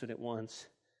 That's what it wants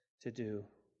to do.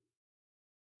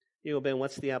 You know, Ben,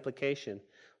 what's the application?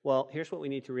 Well, here's what we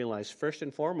need to realize. First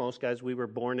and foremost, guys, we were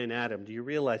born in Adam. Do you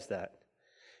realize that?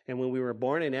 And when we were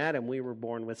born in Adam, we were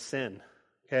born with sin.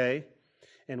 Okay?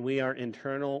 And we have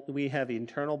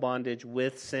internal bondage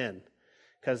with sin.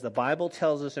 Because the Bible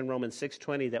tells us in Romans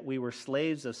 6:20 that we were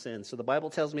slaves of sin. So the Bible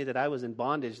tells me that I was in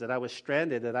bondage, that I was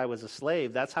stranded, that I was a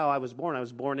slave. That's how I was born. I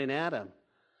was born in Adam.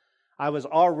 I was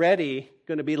already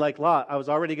going to be like Lot. I was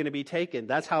already going to be taken.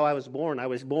 That's how I was born. I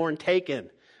was born taken.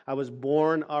 I was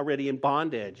born already in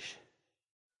bondage.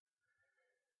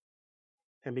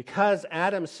 And because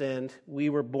Adam sinned,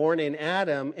 we were born in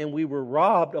Adam, and we were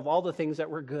robbed of all the things that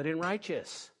were good and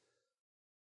righteous.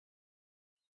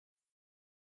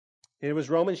 It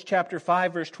was Romans chapter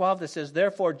 5, verse 12 that says,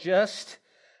 therefore, just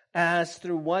as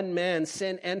through one man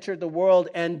sin entered the world,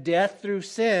 and death through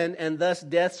sin, and thus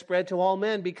death spread to all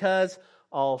men because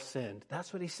all sinned.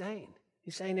 That's what he's saying.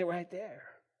 He's saying it right there.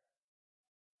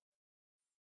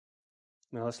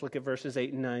 Now let's look at verses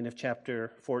 8 and 9 of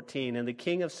chapter 14. And the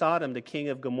king of Sodom, the king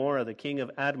of Gomorrah, the king of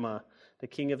Admah, the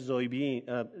king of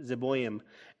Zeboim,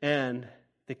 and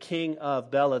the king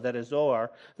of Bela, that is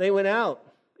Zoar, they went out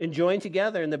and joined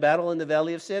together in the battle in the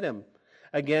valley of Siddim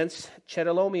against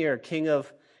Chedorlaomer, king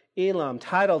of Elam,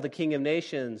 Tidal, the king of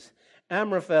nations,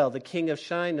 Amraphel, the king of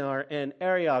Shinar, and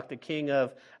Arioch, the king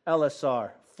of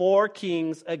Elasar. 4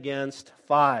 kings against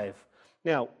 5.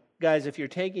 Now, guys, if you're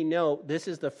taking note, this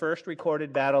is the first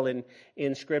recorded battle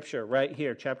in Scripture, right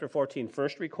here, chapter 14,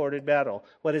 first recorded battle.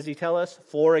 What does he tell us?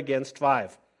 4 against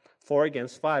 5. 4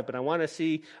 against 5. But I want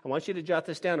you to jot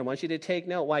this down. I want you to take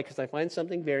note. Why? Because I find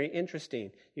something very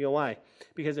interesting. You go, why?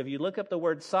 Because if you look up the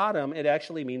word Sodom, it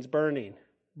actually means burning.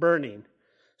 Burning.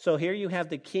 So here you have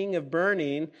the king of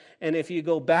burning, and if you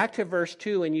go back to verse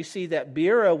 2 and you see that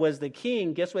Bera was the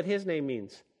king, guess what his name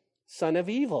means? Son of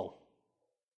evil.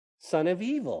 Son of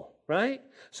evil, right?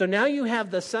 So now you have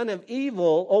the son of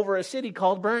evil over a city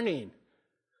called burning.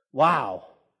 Wow.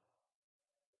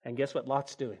 And guess what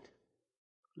Lot's doing?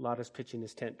 Lot is pitching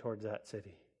his tent towards that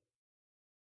city.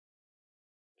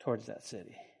 Towards that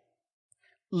city.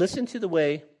 Listen to the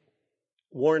way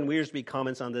Warren Wiersbe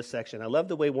comments on this section. I love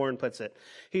the way Warren puts it.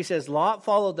 He says, Lot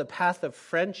followed the path of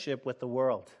friendship with the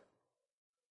world,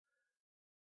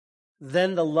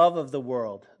 then the love of the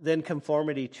world, then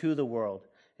conformity to the world,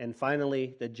 and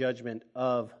finally the judgment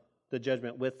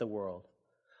with the world.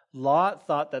 Lot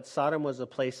thought that Sodom was a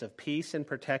place of peace and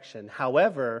protection.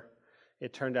 However,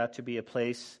 it turned out to be a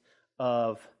place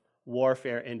of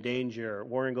warfare and danger.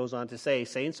 Warren goes on to say,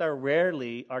 saints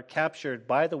are captured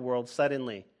by the world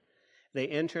suddenly. They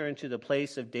enter into the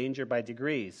place of danger by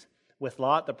degrees. With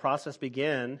Lot, the process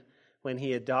began when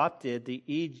he adopted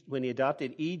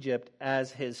Egypt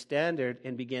as his standard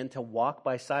and began to walk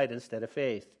by sight instead of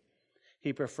faith.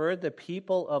 He preferred the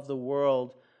people of the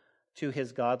world to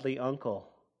his godly uncle,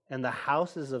 and the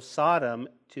houses of Sodom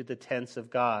to the tents of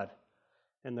God.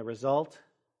 And the result,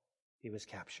 he was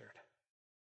captured.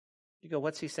 You go,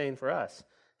 what's he saying for us?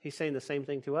 He's saying the same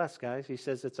thing to us, guys. He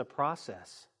says it's a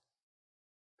process.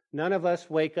 None of us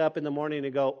wake up in the morning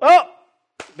and go, oh,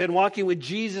 been walking with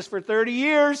Jesus for 30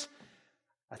 years.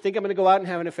 I think I'm going to go out and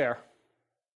have an affair.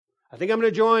 I think I'm going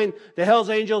to join the Hells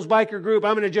Angels biker group.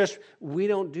 We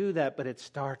don't do that, but it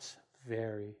starts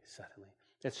very suddenly.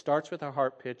 It starts with our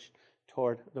heart pitched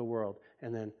toward the world,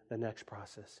 and then the next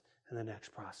process, and the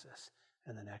next process,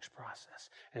 and the next process.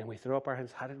 And we throw up our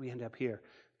hands. How did we end up here?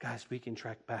 Guys, we can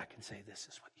track back and say, this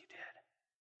is what you did.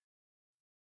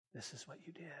 This is what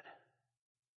you did.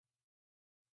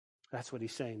 That's what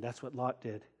he's saying. That's what Lot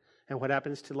did. And what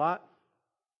happens to Lot?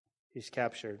 He's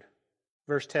captured.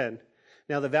 Verse 10.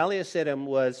 Now the valley of Siddim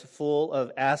was full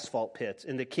of asphalt pits,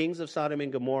 and the kings of Sodom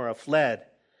and Gomorrah fled,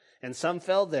 and some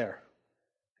fell there,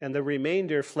 and the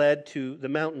remainder fled to the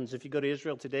mountains. If you go to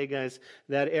Israel today, guys,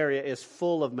 that area is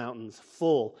full of mountains,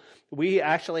 full. We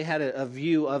actually had a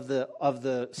view of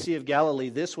the Sea of Galilee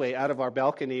this way out of our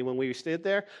balcony when we stood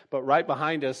there, but right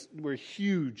behind us were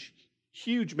huge,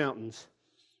 huge mountains.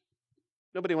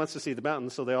 Nobody wants to see the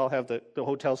mountains, so they all have the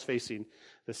hotels facing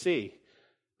the sea.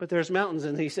 But there's mountains,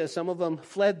 and he says some of them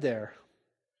fled there.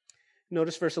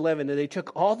 Notice verse 11, and they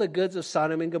took all the goods of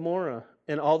Sodom and Gomorrah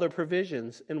and all their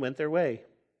provisions and went their way.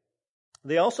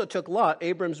 They also took Lot,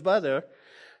 Abram's brother's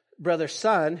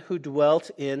son, who dwelt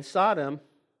in Sodom,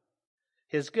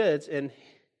 his goods, and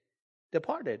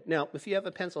departed. Now, if you have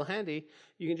a pencil handy,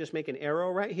 you can just make an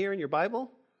arrow right here in your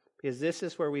Bible, because this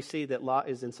is where we see that Lot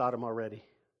is in Sodom already.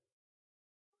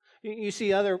 You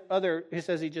see he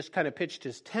says he just kind of pitched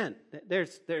his tent. There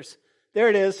it is. There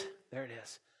it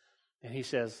is. And he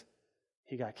says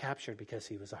he got captured because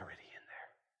he was already in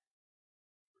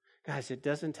there. Guys, it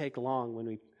doesn't take long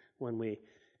when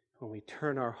we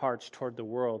turn our hearts toward the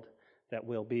world that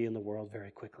we'll be in the world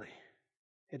very quickly.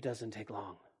 It doesn't take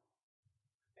long.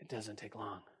 It doesn't take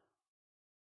long.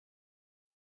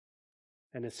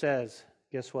 And it says,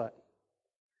 guess what?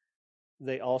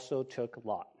 They also took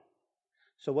Lot.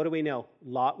 So what do we know?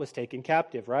 Lot was taken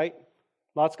captive, right?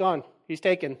 Lot's gone. He's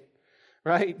taken,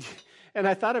 right? And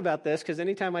I thought about this because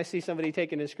anytime I see somebody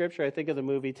taken in Scripture, I think of the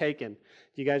movie Taken.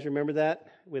 Do you guys remember that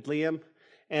with Liam?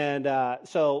 And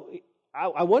so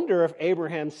I wonder if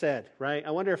Abraham said, right?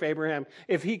 I wonder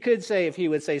if he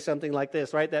would say something like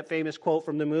this, right? That famous quote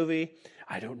from the movie,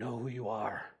 I don't know who you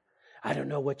are. I don't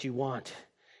know what you want.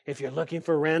 If you're looking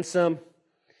for ransom,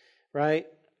 right?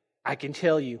 I can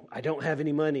tell you, I don't have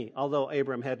any money, although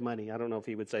Abram had money. I don't know if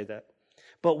he would say that.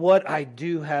 But what I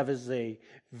do have is a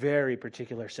very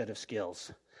particular set of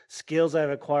skills. Skills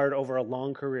I've acquired over a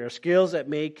long career. Skills that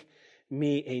make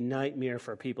me a nightmare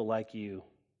for people like you.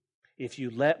 If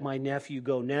you let my nephew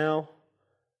go now,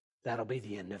 that'll be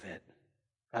the end of it.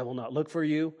 I will not look for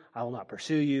you. I will not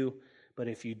pursue you. But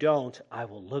if you don't, I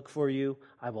will look for you.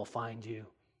 I will find you,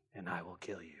 and I will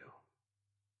kill you.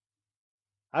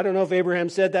 I don't know if Abraham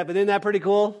said that, but isn't that pretty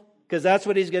cool? Because that's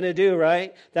what he's going to do,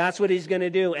 right? That's what he's going to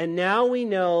do. And now we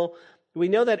know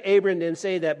that Abraham didn't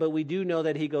say that, but we do know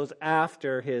that he goes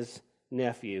after his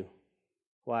nephew.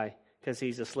 Why? Because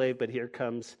he's a slave, but here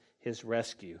comes his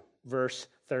rescue. Verse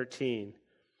 13.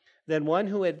 Then one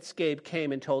who had escaped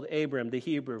came and told Abram, the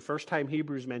Hebrew. First time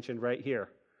Hebrew's mentioned right here.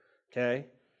 Okay?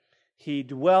 He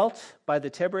dwelt by the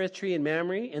terebinth tree in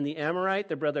Mamre, and the Amorite,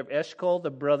 the brother of Eshcol,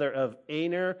 the brother of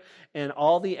Aner, and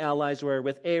all the allies were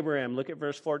with Abraham. Look at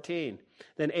verse 14.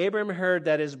 Then Abraham heard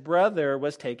that his brother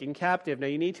was taken captive. Now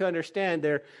you need to understand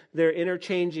they're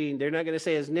interchanging. They're not going to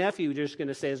say his nephew, they're just going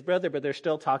to say his brother, but they're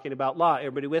still talking about Lot.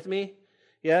 Everybody with me?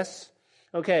 Yes?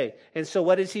 Okay. And so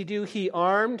what does he do? He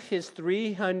armed his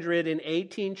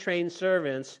 318 trained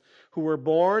servants who were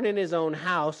born in his own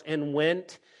house and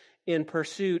went in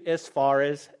pursuit as far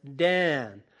as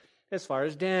Dan. As far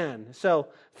as Dan. So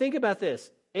think about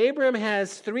this. Abram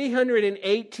has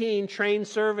 318 trained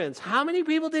servants. How many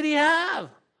people did he have?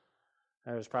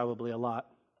 That was probably a lot.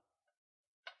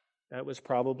 That was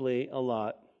probably a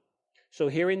lot. So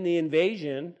hearing the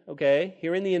invasion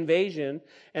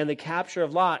and the capture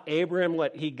of Lot, Abram,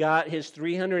 he got his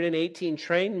 318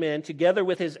 trained men together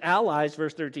with his allies,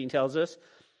 verse 13 tells us.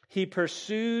 He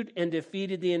pursued and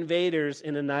defeated the invaders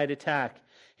in a night attack.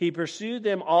 He pursued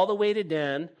them all the way to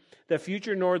Dan, the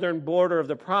future northern border of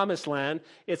the Promised Land.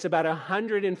 It's about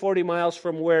 140 miles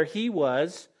from where he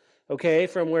was,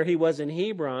 from where he was in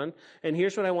Hebron. And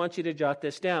here's what I want you to jot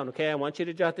this down, I want you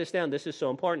to jot this down. This is so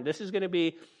important. This is going to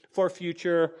be for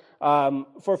future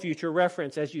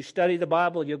reference. As you study the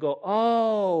Bible, you'll go,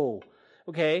 oh,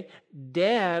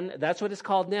 Dan, that's what it's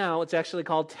called now. It's actually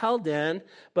called Tel Dan,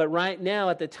 but right now,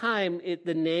 at the time,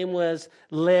 the name was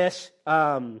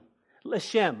Leshem,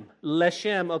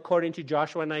 according to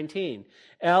Joshua 19.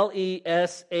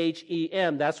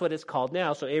 Leshem, that's what it's called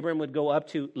now. So Abram would go up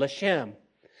to Leshem.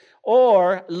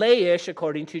 Or Laish,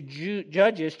 according to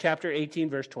Judges chapter 18,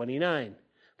 verse 29.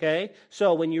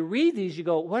 So when you read these, you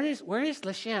go, where is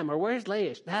Leshem or where is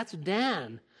Laish? That's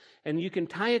Dan. And you can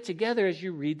tie it together as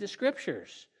you read the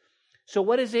scriptures. So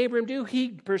what does Abram do? He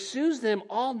pursues them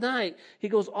all night. He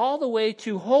goes all the way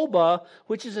to Hobah,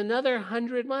 which is another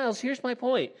 100 miles. Here's my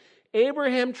point.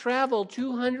 Abraham traveled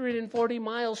 240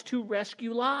 miles to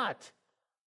rescue Lot.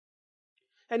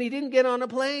 And he didn't get on a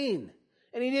plane.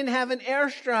 And he didn't have an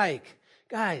airstrike.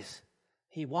 Guys,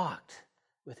 he walked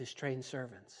with his trained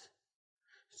servants.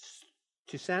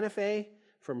 To Santa Fe,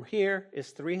 from here is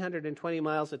 320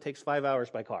 miles. It takes 5 hours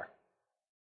by car.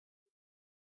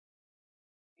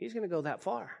 He's going to go that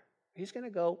far. He's going to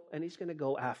go, and he's going to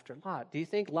go after Lot. Do you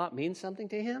think Lot means something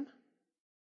to him?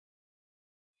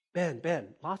 Ben,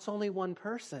 Lot's only one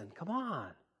person. Come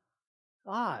on.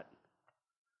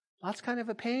 Lot's kind of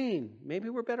a pain. Maybe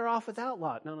we're better off without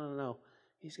Lot. No.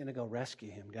 He's going to go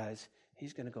rescue him, guys.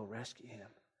 He's going to go rescue him.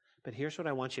 But here's what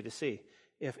I want you to see.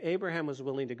 If Abraham was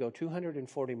willing to go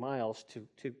 240 miles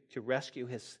to rescue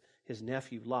his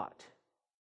nephew Lot,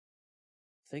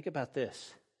 think about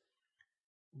this.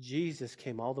 Jesus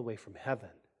came all the way from heaven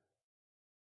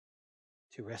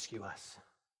to rescue us.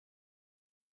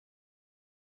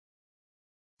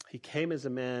 He came as a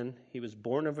man. He was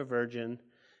born of a virgin.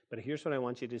 But here's what I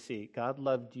want you to see. God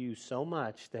loved you so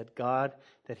much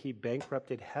that he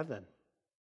bankrupted heaven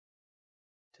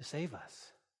to save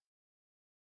us.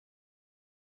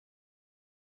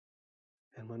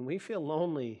 And when we feel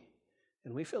lonely,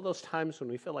 and we feel those times when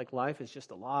we feel like life is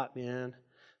just a lot, man,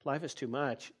 life is too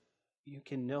much, you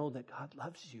can know that God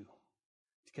loves you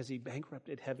because he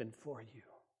bankrupted heaven for you.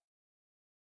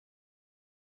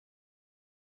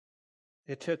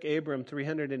 It took Abram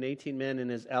 318 men and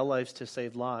his allies to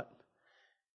save Lot.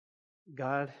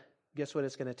 God, guess what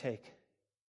it's going to take?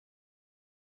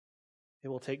 It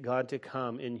will take God to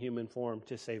come in human form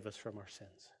to save us from our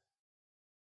sins.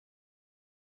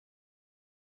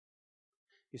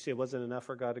 You see, it wasn't enough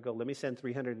for God to go, let me send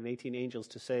 318 angels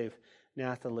to save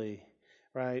Nathalie,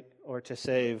 right? Or to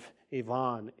save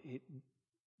Yvonne.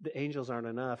 The angels aren't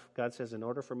enough. God says, in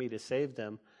order for me to save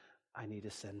them, I need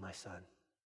to send my son.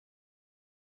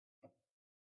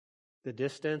 The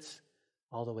distance,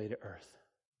 all the way to earth.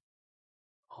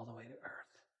 All the way to earth.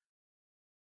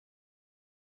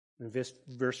 In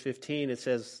verse 15, it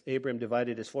says, Abram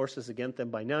divided his forces against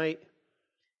them by night,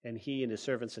 and he and his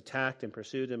servants attacked and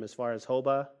pursued them as far as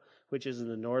Hobah, which is in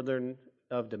the northern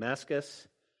of Damascus.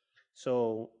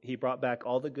 So he brought back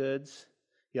all the goods.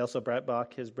 He also brought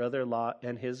back his brother Lot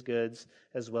and his goods,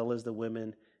 as well as the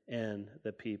women and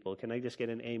the people. Can I just get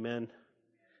an amen?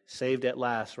 Saved at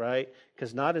last, right?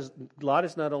 Because Lot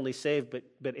is not only saved,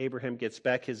 but Abraham gets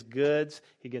back his goods,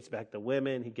 he gets back the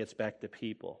women, he gets back the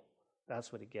people.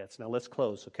 That's what he gets. Now let's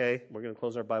close, okay? We're going to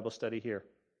close our Bible study here.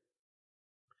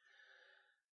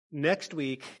 Next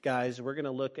week, guys, we're going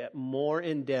to look at more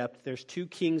in depth. There's 2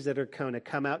 kings that are going to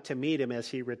come out to meet him as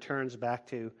he returns back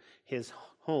to his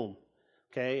home,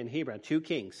 okay, in Hebron. 2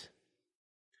 kings.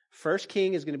 First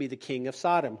king is going to be the king of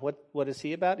Sodom. What is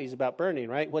he about? He's about burning,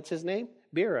 right? What's his name?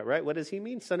 Bera, right? What does he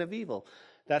mean? Son of evil.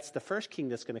 That's the first king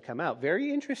that's going to come out.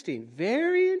 Very interesting.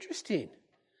 Very interesting.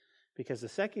 Because the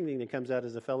second king that comes out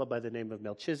is a fellow by the name of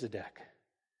Melchizedek.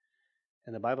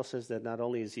 And the Bible says that not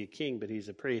only is he a king, but he's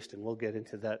a priest. And we'll get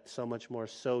into that so much more,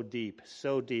 so deep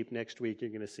next week. You're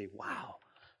going to see, wow.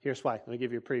 Here's why. Let me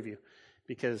give you a preview.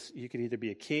 Because you could either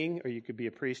be a king or you could be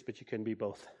a priest, but you couldn't be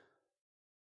both.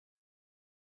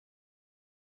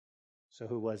 So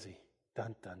who was he?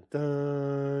 Dun, dun,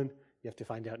 dun. You have to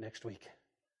find out next week.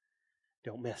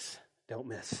 Don't miss. Don't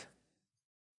miss.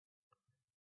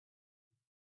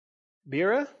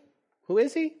 Bera, who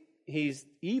is he? He's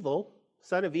evil,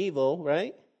 son of evil,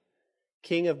 right?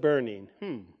 King of burning.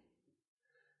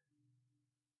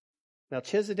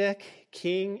 Melchizedek,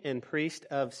 king and priest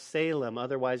of Salem,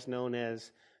 otherwise known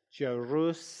as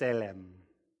Jerusalem.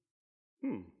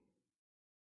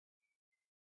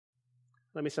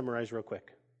 Let me summarize real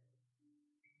quick.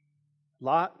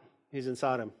 Lot, he's in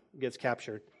Sodom, gets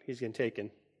captured. He's getting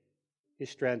taken. He's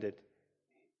stranded.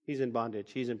 He's in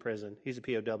bondage. He's in prison. He's a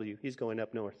POW. He's going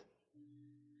up north.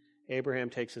 Abraham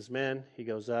takes his men. He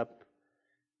goes up.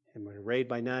 And when raid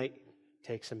by night,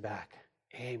 takes him back.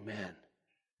 Amen.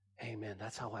 Amen.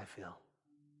 That's how I feel.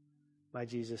 My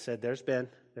Jesus said, there's Ben.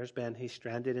 He's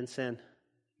stranded in sin.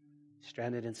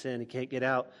 Stranded in sin. He can't get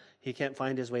out. He can't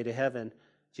find his way to heaven.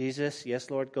 Jesus, yes,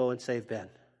 Lord, go and save Ben.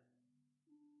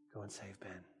 Go and save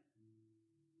Ben.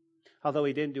 Although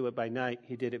he didn't do it by night,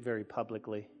 he did it very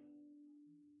publicly.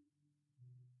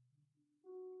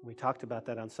 We talked about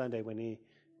that on Sunday when he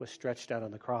was stretched out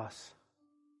on the cross.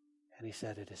 And he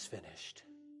said, it is finished.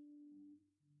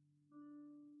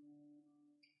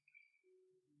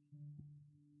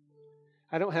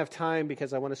 I don't have time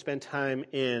because I want to spend time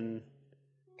in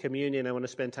communion. I want to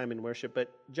spend time in worship. But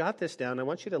jot this down. I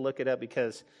want you to look it up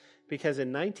because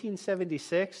in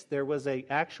 1976, there was an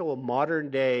actual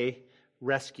modern day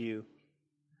rescue.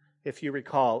 If you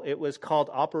recall, it was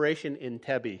called Operation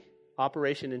Entebbe.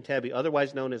 Operation Entebbe,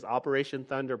 otherwise known as Operation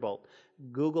Thunderbolt.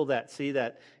 Google that. See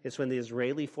that. It's when the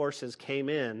Israeli forces came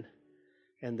in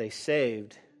and they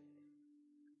saved,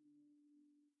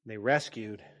 they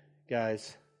rescued,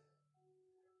 guys,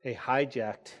 a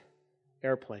hijacked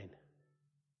airplane.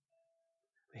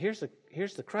 Here's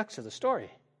the crux of the story.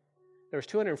 There was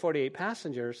 248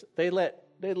 passengers. They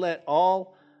let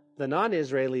all the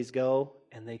non-Israelis go,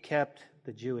 and they kept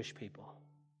the Jewish people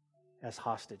as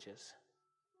hostages.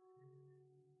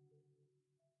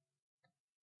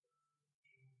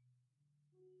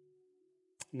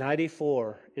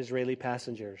 "94 Israeli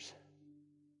passengers.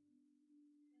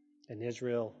 And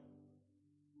Israel,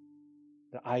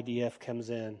 the IDF comes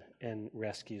in and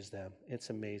rescues them. It's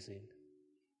amazing.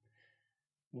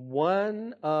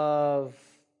 One of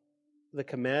the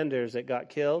commanders that got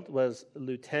killed was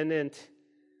Lieutenant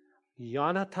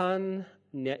Yonatan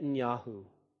Netanyahu.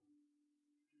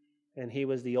 And he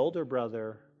was the older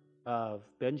brother of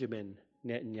Benjamin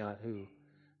Netanyahu,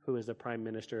 who is the Prime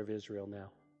Minister of Israel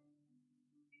now.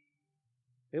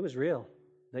 It was real.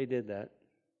 They did that.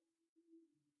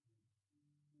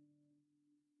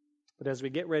 But as we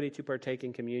get ready to partake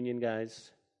in communion,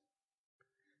 guys,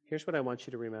 here's what I want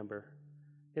you to remember.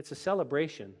 It's a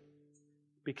celebration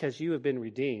because you have been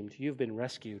redeemed. You've been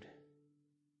rescued.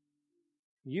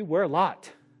 You were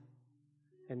Lot.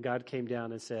 And God came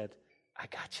down and said, I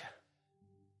got you.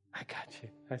 I got you.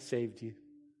 I saved you.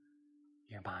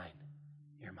 You're mine.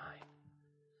 You're mine.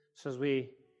 So as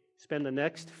we spend the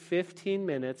next 15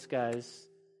 minutes, guys,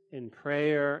 in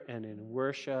prayer and in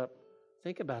worship,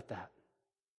 think about that.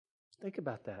 Think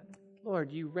about that. Lord,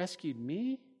 you rescued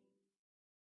me?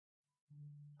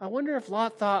 I wonder if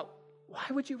Lot thought, why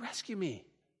would you rescue me?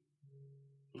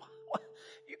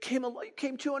 You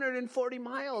came 240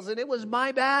 miles and it was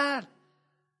my bad.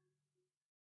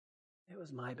 It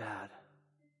was my bad.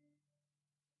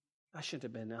 I shouldn't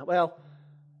have been now. Well,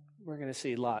 we're going to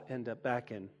see Lot end up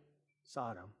back in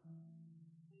Sodom.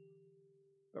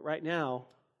 But right now,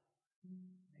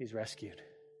 he's rescued.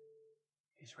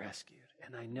 He's rescued.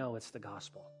 And I know it's the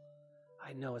gospel.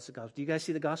 I know it's the gospel. Do you guys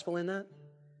see the gospel in that?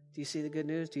 Do you see the good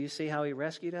news? Do you see how he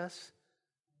rescued us?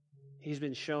 He's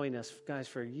been showing us, guys,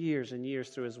 for years and years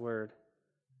through his word.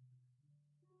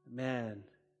 man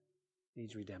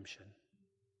needs redemption.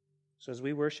 So as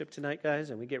we worship tonight, guys,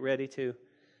 and we get ready to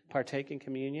partake in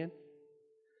communion,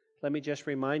 let me just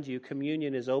remind you,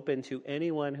 communion is open to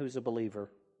anyone who's a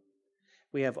believer.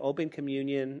 We have open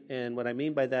communion, and what I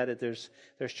mean by that is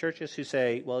there's churches who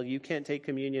say, well, you can't take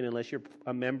communion unless you're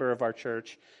a member of our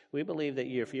church. We believe that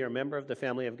if you're a member of the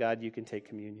family of God, you can take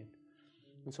communion.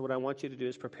 And so what I want you to do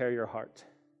is prepare your heart.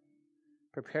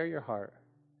 Prepare your heart.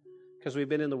 Because we've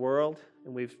been in the world,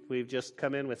 and we've just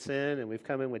come in with sin, and we've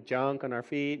come in with junk on our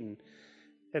feet, and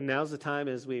now's the time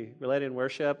as we led in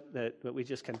worship that we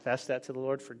just confess that to the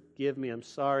Lord. Forgive me, I'm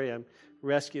sorry, I'm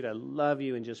rescued, I love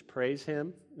you, and just praise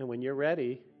Him. And when you're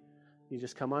ready, you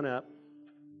just come on up.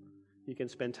 You can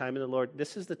spend time in the Lord.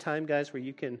 This is the time, guys, where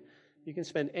you can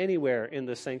spend anywhere in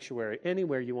the sanctuary,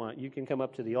 anywhere you want. You can come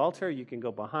up to the altar, you can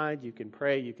go behind, you can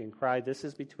pray, you can cry. This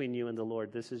is between you and the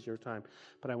Lord. This is your time.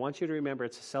 But I want you to remember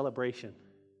it's a celebration.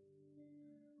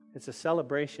 It's a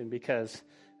celebration because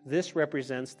this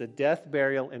represents the death,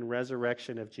 burial, and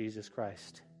resurrection of Jesus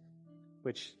Christ,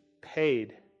 which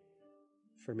paid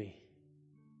for me,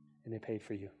 and it paid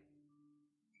for you.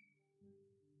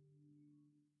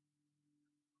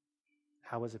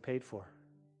 How was it paid for?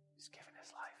 He's given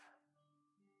His life.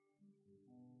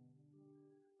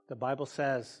 The Bible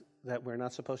says that we're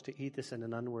not supposed to eat this in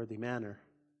an unworthy manner.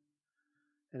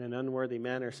 And an unworthy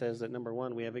manner says that, number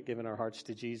one, we haven't given our hearts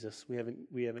to Jesus. We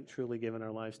haven't truly given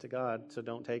our lives to God, so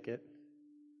don't take it.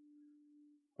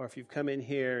 Or if you've come in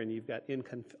here and you've got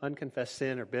unconfessed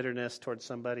sin or bitterness towards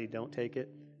somebody, don't take it.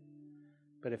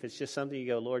 But if it's just something you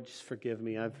go, Lord, just forgive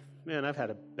me. I've had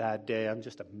a bad day. I'm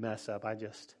just a mess up. And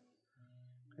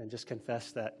just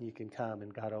confess that, and you can come,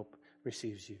 and God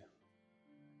receives you.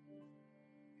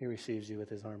 He receives you with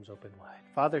His arms open wide.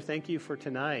 Father, thank you for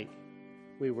tonight.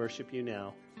 We worship you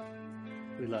now.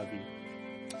 We love you.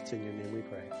 It's in your name we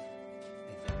pray.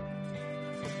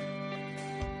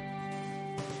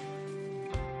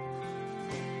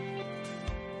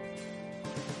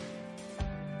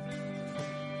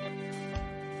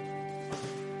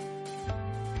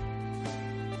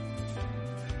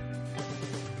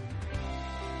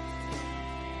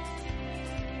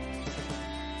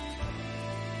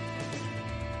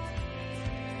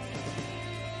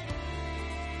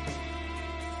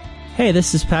 Hey,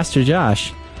 this is Pastor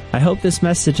Josh. I hope this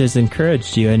message has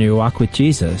encouraged you in your walk with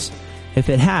Jesus. If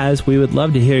it has, we would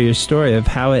love to hear your story of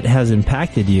how it has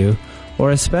impacted you, or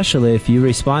especially if you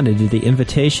responded to the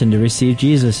invitation to receive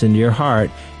Jesus into your heart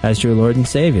as your Lord and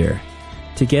Savior.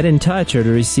 To get in touch or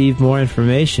to receive more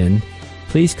information,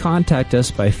 please contact us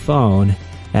by phone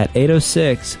at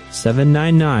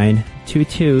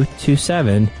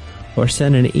 806-799-2227 or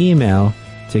send an email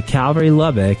to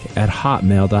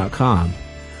calvarylubbock@hotmail.com.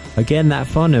 Again, that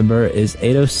phone number is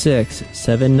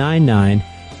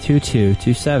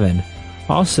 806-799-2227.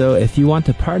 Also, if you want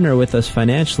to partner with us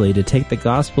financially to take the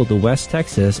gospel to West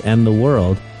Texas and the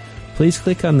world, please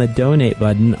click on the donate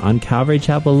button on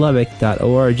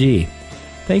calvarychapellubbock.org.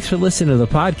 Thanks for listening to the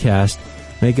podcast.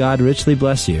 May God richly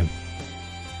bless you.